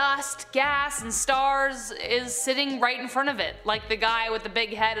all the dust, gas, and stars is sitting right in front of it, like the guy with the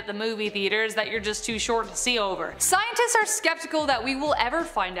big head at the movie theaters that you're just too short to see over. Scientists are skeptical that we will ever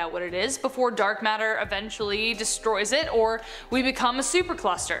find out what it is before dark matter eventually destroys it or we become a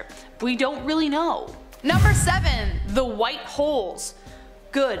supercluster. We don't really know. Number 7. The white holes.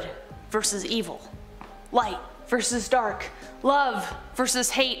 Good versus evil. Light versus dark. Love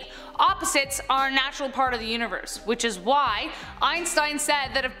versus hate. Opposites are a natural part of the universe, which is why Einstein said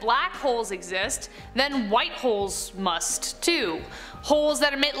that if black holes exist, then white holes must too. Holes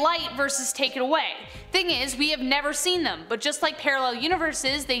that emit light versus take it away. Thing is, we have never seen them, but just like parallel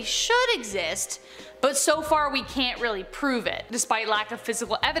universes, they should exist, but so far we can't really prove it. Despite lack of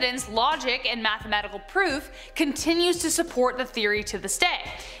physical evidence, logic and mathematical proof continues to support the theory to this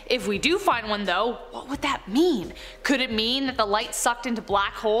day. If we do find one though, what would that mean? Could it mean that the light sucked into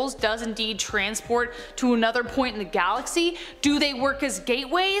black holes does indeed transport to another point in the galaxy? Do they work as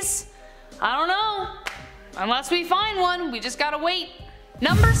gateways? I don't know. Unless we find one, we just gotta wait.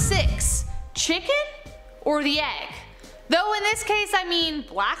 Number 6. Chicken or the egg? Though in this case I mean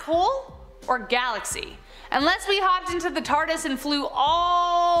black hole or galaxy. Unless we hopped into the TARDIS and flew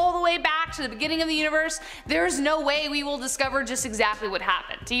all the way back to the beginning of the universe, there's no way we will discover just exactly what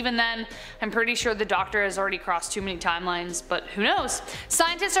happened. Even then, I'm pretty sure the Doctor has already crossed too many timelines, but who knows?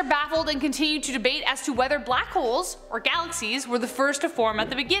 Scientists are baffled and continue to debate as to whether black holes or galaxies were the first to form at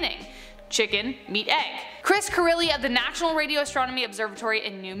the beginning. Chicken meet egg. Chris Carrilli of the National Radio Astronomy Observatory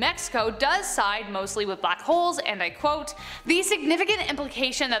in New Mexico does side mostly with black holes, and I quote, "The significant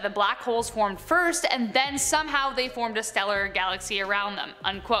implication that the black holes formed first and then somehow they formed a stellar galaxy around them,"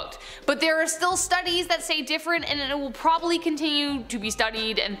 unquote. But there are still studies that say different, and it will probably continue to be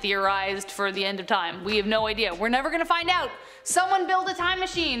studied and theorized for the end of time. We have no idea. We're never gonna find out. Someone build a time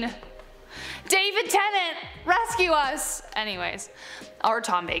machine. David Tennant, rescue us! Anyways, or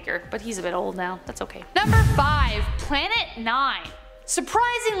Tom Baker, but he's a bit old now, that's okay. Number 5, Planet 9.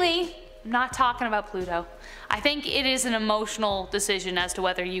 Surprisingly, I'm not talking about Pluto. I think it is an emotional decision as to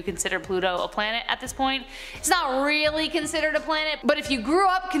whether you consider Pluto a planet at this point. It's not really considered a planet, but if you grew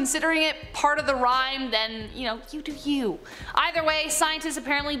up considering it part of the rhyme, then, you know, you do you. Either way, scientists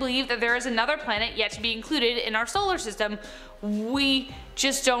apparently believe that there is another planet yet to be included in our solar system. We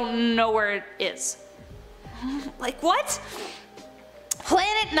just don't know where it is. Like what?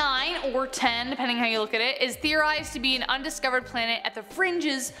 Planet 9, or 10 depending how you look at it, is theorized to be an undiscovered planet at the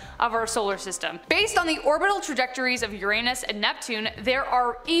fringes of our solar system. Based on the orbital trajectories of Uranus and Neptune, there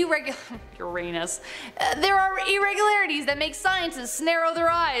are irregularities that make scientists narrow their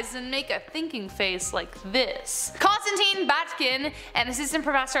eyes and make a thinking face like this. Konstantin Batkin, an assistant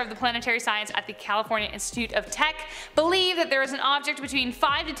professor of the planetary science at the California Institute of Tech, believe that there is an object between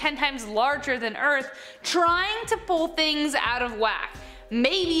 5 to 10 times larger than Earth trying to pull things out of whack.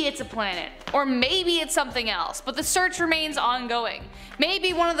 Maybe it's a planet, or maybe it's something else, but the search remains ongoing.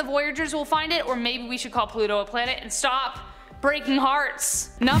 Maybe one of the Voyagers will find it, or maybe we should call Pluto a planet and stop breaking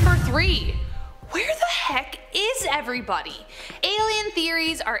hearts. Number 3. Where the heck is everybody? Alien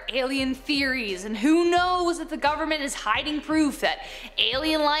theories are alien theories, and who knows if the government is hiding proof that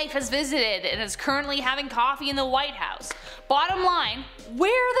alien life has visited and is currently having coffee in the White House. Bottom line,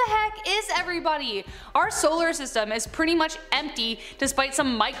 where the heck is everybody? Our solar system is pretty much empty despite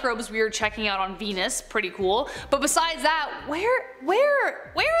some microbes we were checking out on Venus, pretty cool. But besides that, where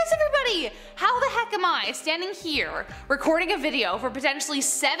is everybody? How the heck am I standing here recording a video for potentially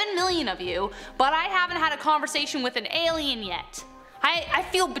 7 million of you, but I haven't had a conversation with an alien yet? I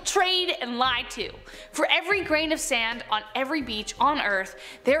feel betrayed and lied to. For every grain of sand on every beach on Earth,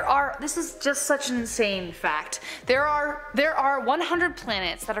 this is just such an insane fact, there are 100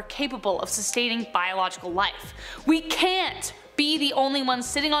 planets that are capable of sustaining biological life. We can't be the only ones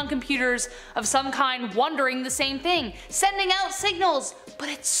sitting on computers of some kind wondering the same thing, sending out signals, but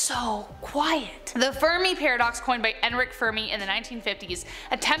it's so quiet. The Fermi paradox, coined by Enric Fermi in the 1950s,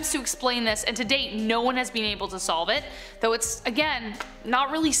 attempts to explain this, and to date no one has been able to solve it, though it's, again,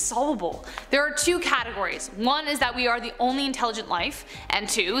 not really solvable. There are two categories. One is that we are the only intelligent life, and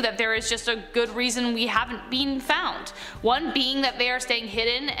two, that there is just a good reason we haven't been found. One being that they are staying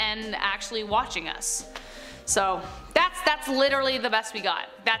hidden and actually watching us. So that's literally the best we got.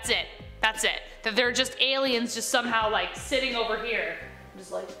 That's it. That's it. That they're just aliens just somehow like sitting over here.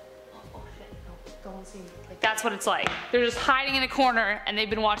 Just like, oh shit, no, don't want to see me. Like that's what it's like. They're just hiding in a corner and they've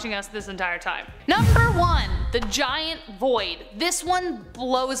been watching us this entire time. Number 1, the giant void. This one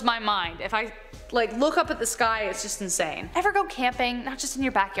blows my mind. If I like look up at the sky, it's just insane. Ever go camping, not just in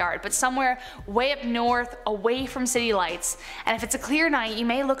your backyard, but somewhere way up north, away from city lights, and if it's a clear night, you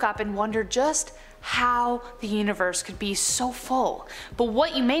may look up and wonder just how the universe could be so full. But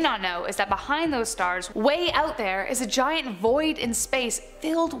what you may not know is that behind those stars, way out there, is a giant void in space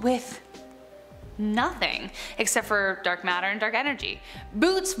filled with nothing except for dark matter and dark energy.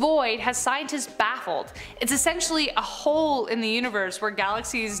 Boote's void has scientists baffled. It's essentially a hole in the universe where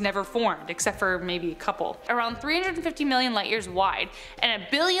galaxies never formed, except for maybe a couple. Around 350 million light years wide and 1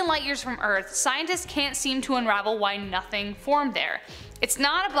 billion light years from Earth, scientists can't seem to unravel why nothing formed there. It's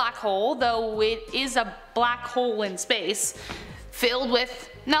not a black hole, though it is a black hole in space, filled with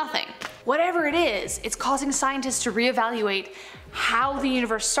nothing. Whatever it is, it's causing scientists to reevaluate how the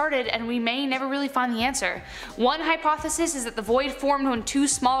universe started, and we may never really find the answer. One hypothesis is that the void formed when 2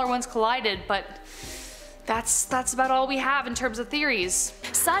 smaller ones collided, but that's about all we have in terms of theories.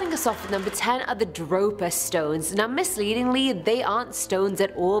 Starting us off with number 10 are the Dropa stones. Now misleadingly, they aren't stones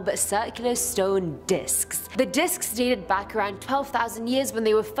at all, but circular stone discs. The discs dated back around 12,000 years when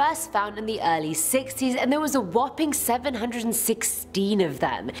they were first found in the early 60s, and there was a whopping 716 of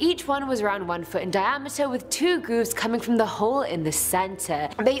them. Each one was around 1 foot in diameter, with 2 grooves coming from the hole in the center.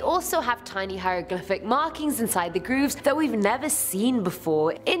 They also have tiny hieroglyphic markings inside the grooves that we've never seen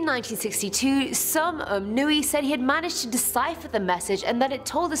before. In 1962, some Nui said he had managed to decipher the message, and that it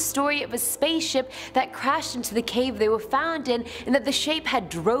told the story of a spaceship that crashed into the cave they were found in, and that the shape had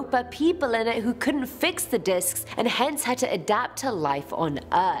Dropa people in it who couldn't fix the discs and hence had to adapt to life on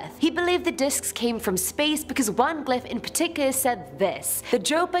Earth. He believed the discs came from space because one glyph in particular said this: the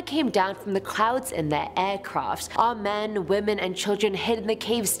Dropa came down from the clouds in their aircraft. Our men, women and children hid in the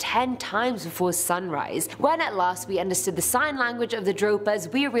caves 10 times before sunrise. When at last we understood the sign language of the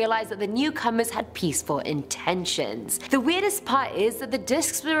Dropas, we realized that the newcomers had peaceful intentions. The weirdest part is that the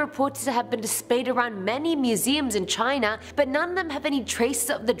discs were reported to have been displayed around many museums in China, but none of them have any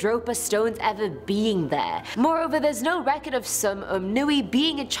traces of the Dropa stones ever being there. Moreover, there's no record of Sum Nui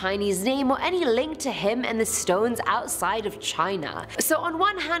being a Chinese name or any link to him and the stones outside of China. So on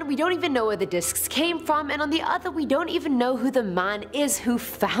one hand, we don't even know where the discs came from, and on the other, we don't even know who the man is who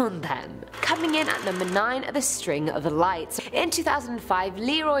found them. Coming in at number 9 are the String of Lights. In 2005,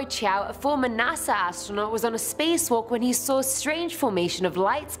 Leroy Chiao, a former NASA astronaut, was on a spacewalk when he saw a strange formation of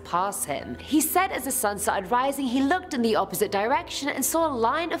lights pass him. He said as the sun started rising, he looked in the opposite direction and saw a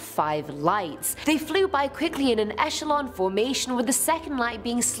line of 5 lights. They flew by quickly in an echelon formation, with the second light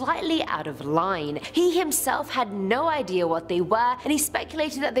being slightly out of line. He himself had no idea what they were, and he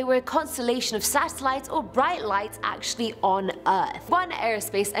speculated that they were a constellation of satellites or bright lights actually on Earth. One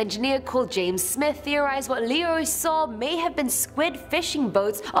aerospace engineer called James Smith theorized what Leroy saw may have been squid fishing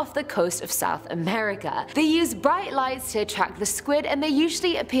boats off the coast of South America. They use bright lights to attract the squid, and they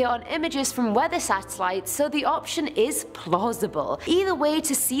usually appear on images from weather satellites, so the option is plausible. Either way,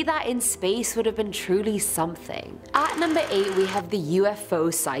 to see that in space would have been truly something. At number 8 we have the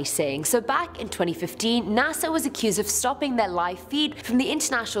UFO sighting. So back in 2015, NASA was accused of stopping their live feed from the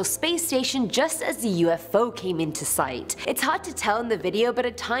International Space Station just as the UFO came into sight. It's hard to tell in the video, but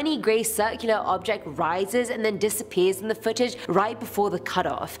a tiny grey circular object rises and then disappears in the footage right before the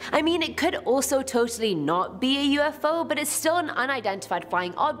cutoff. I mean, it could also totally not be a UFO, but it's still an unidentified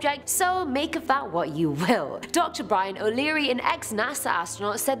flying object, so make of that what you will. Dr. Brian O'Leary, an ex-NASA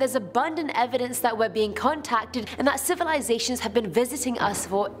astronaut, said there's abundant evidence that we're being contacted and that civilizations have been visiting us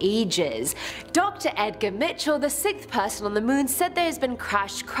for ages. Dr. Edgar Mitchell, the 6th person on the moon, said there has been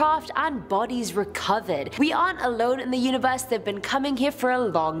crashed craft and bodies recovered. We aren't alone in the universe, they've been coming here for a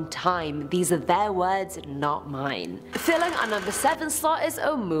long time. These are their words, not mine. Filling our number 7 slot is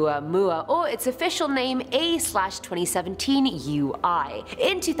Oumuamua, or its official official name A/2017 UI.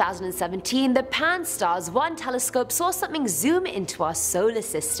 In 2017, the Pan-STARRS-1 telescope saw something zoom into our solar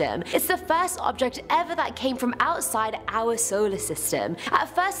system. It's the first object ever that came from outside our solar system.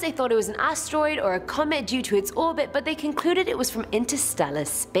 At first they thought it was an asteroid or a comet due to its orbit, but they concluded it was from interstellar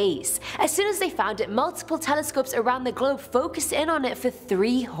space. As soon as they found it, multiple telescopes around the globe focused in on it for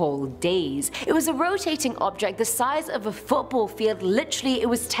 3 whole days. It was a rotating object the size of a football field. Literally, it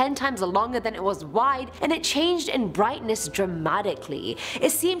was 10 times longer than it was wide, and it changed in brightness dramatically.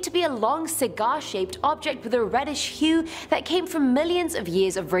 It seemed to be a long cigar-shaped object with a reddish hue that came from millions of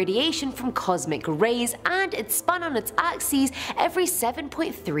years of radiation from cosmic rays, and it spun on its axis every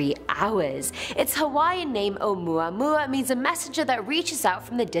 7.3 hours. Its Hawaiian name Oumuamua means a messenger that reaches out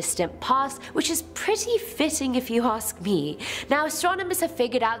from the distant past, which is pretty fitting if you ask me. Now, astronomers have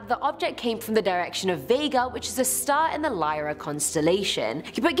figured out that the object came from the direction of Vega, which is a star in the Lyra constellation.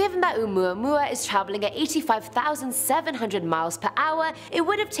 But given that Oumuamua is traveling at 85,700 miles per hour, it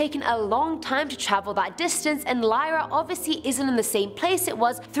would have taken a long time to travel that distance, and Lyra obviously isn't in the same place it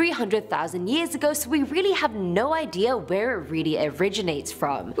was 300,000 years ago, so we really have no idea where it really originates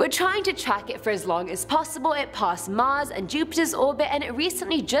from. We're trying to track it for as long as possible. It passed Mars and Jupiter's orbit, and it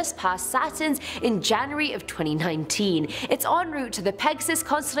recently just passed Saturn's in January of 2019. It's en route to the Pegasus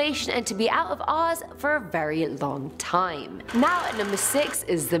constellation and to be out of ours for a very long time. Now at number 6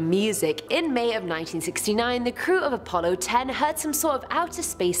 is the music. In May of 1969, the crew of Apollo 10 heard some sort of outer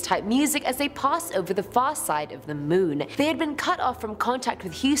space type music as they passed over the far side of the moon. They had been cut off from contact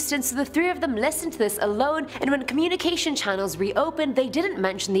with Houston, so the 3 of them listened to this alone, and when communication channels reopened, they didn't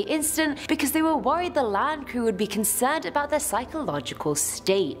mention the incident because they were worried the land crew would be concerned about their psychological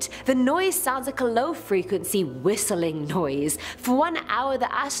state. The noise sounds like a low frequency whistling noise. For 1 hour, the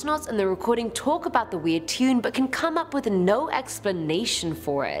astronauts in the recording talk about the weird tune but can come up with no explanation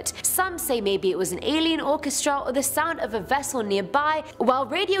for it. Some say maybe it was an alien orchestra or the sound of a vessel nearby, while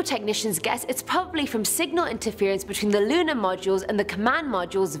radio technicians guess it's probably from signal interference between the lunar modules and the command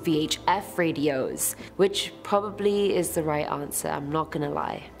module's VHF radios. Which probably is the right answer, I'm not gonna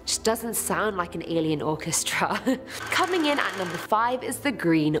lie. Just doesn't sound like an alien orchestra. Coming in at number 5 is the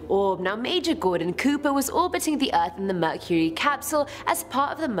green orb. Now, Major Gordon Cooper was orbiting the Earth in the Mercury capsule as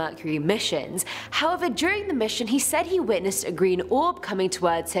part of the Mercury missions. However, during the mission he said he witnessed a green orb coming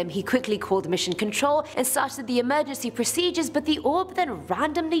towards him. He quickly called mission control and started the emergency procedures, but the orb then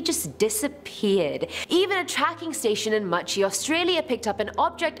randomly just disappeared. Even a tracking station in Muchie, Australia picked up an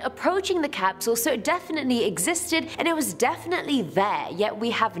object approaching the capsule, so it definitely existed and it was definitely there, yet we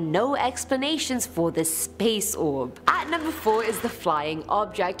have no explanations for this space orb. At number 4 is the flying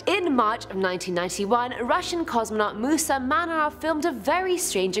object. In March of 1991, Russian cosmonaut Musa Manarov filmed a very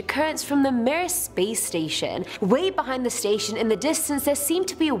strange occurrence from the Mir space station. Way behind the station in the distance there seemed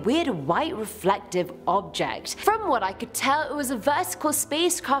to be a weird white reflective object. From what I could tell, it was a vertical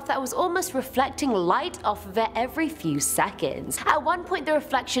spacecraft that was almost reflecting light off of it every few seconds. At one point the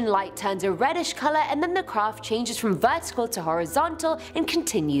reflection light turns a reddish color, and then the craft changes from vertical to horizontal and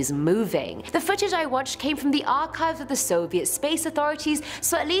continues moving. The footage I watched came from the archives of the Soviet space authorities,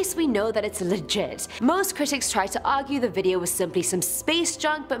 so at least we know that it's legit. Most critics tried to argue the video was simply some space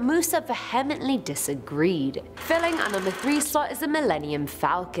junk, but Musa vehemently disagreed. Filling our number 3 slot is the Millennium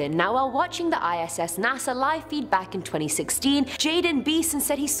Falcon. Now, while watching the ISS NASA live feed back in 2016, Jaden Beeson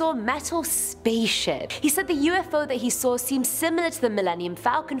said he saw a metal spaceship. He said the UFO that he saw seemed similar to the Millennium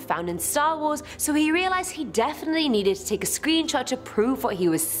Falcon found in Star Wars, so he realized he definitely needed to take a screenshot to prove what he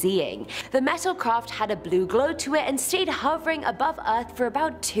was seeing. The metal craft had a blue glow to it and stayed hovering above Earth for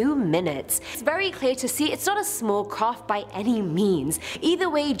about 2 minutes. It's very clear to see it's not a small craft by any means. Either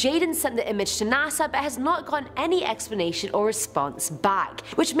way, Jaden sent the image to NASA but has not gotten any explanation or response back,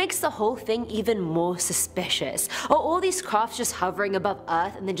 which makes the whole thing even more suspicious. Are all these crafts just hovering above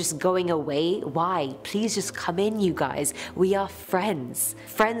Earth and then just going away? Why? Please just come in, you guys. We are friends.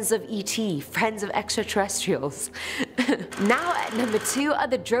 Friends of ET, friends of extraterrestrials. Now at number 2 are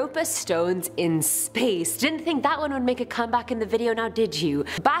the Dropa stones in space. Didn't think that one would make a comeback in the video, now did you?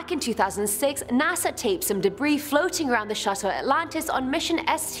 Back in 2006, NASA taped some debris floating around the shuttle Atlantis on mission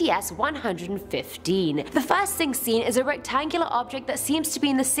STS-115. The first thing seen is a rectangular object that seems to be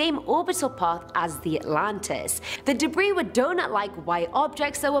in the same orbital path as the Atlantis. The debris were donut-like white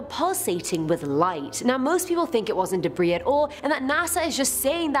objects that were pulsating with light. Now, most people think it wasn't debris at all, and that NASA is just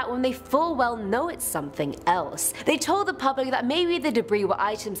saying that when they full well know it's something else. They told the public that maybe the debris were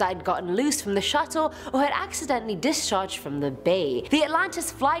items that had gotten loose from the shuttle or had accidentally discharged from the bay. The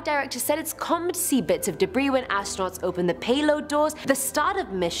Atlantis flight director said it's common to see bits of debris when astronauts open the payload doors at the start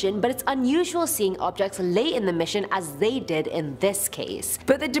of mission, but it's unusual seeing objects late in the mission as they did in this case.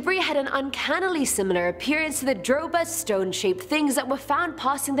 But the debris had an uncannily similar appearance to the Droba stone-shaped things that were found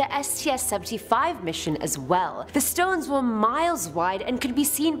passing the STS-75 mission as well. The stones were miles wide and could be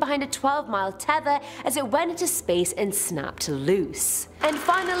seen behind a 12-mile tether as it went into space and snapped loose. And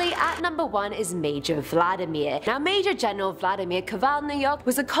finally, at number 1 is Major Vladimir. Now, Major General Vladimir Kovalnyuk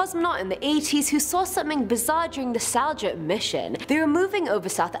was a cosmonaut in the 80s who saw something bizarre during the Seljuk mission. They were moving over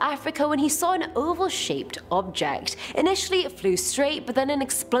South Africa when he saw an oval-shaped object. Initially it flew straight, but then an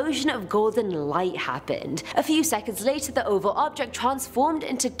explosion of golden light happened. A few seconds later, the oval object transformed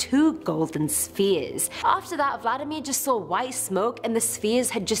into 2 golden spheres. After that, Vladimir just saw white smoke and the spheres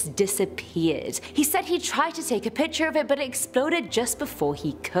had just disappeared. He said he tried to take a picture of it, but it exploded just before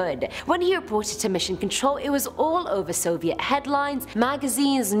he could. When he reported to Mission Control, it was all over Soviet headlines,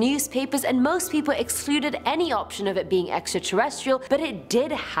 magazines, newspapers, and most people excluded any option of it being extraterrestrial, but it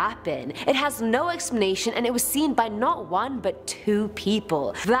did happen. It has no explanation and it was seen by not 1 but 2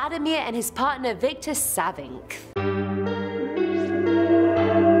 people, Vladimir and his partner Viktor Savinc.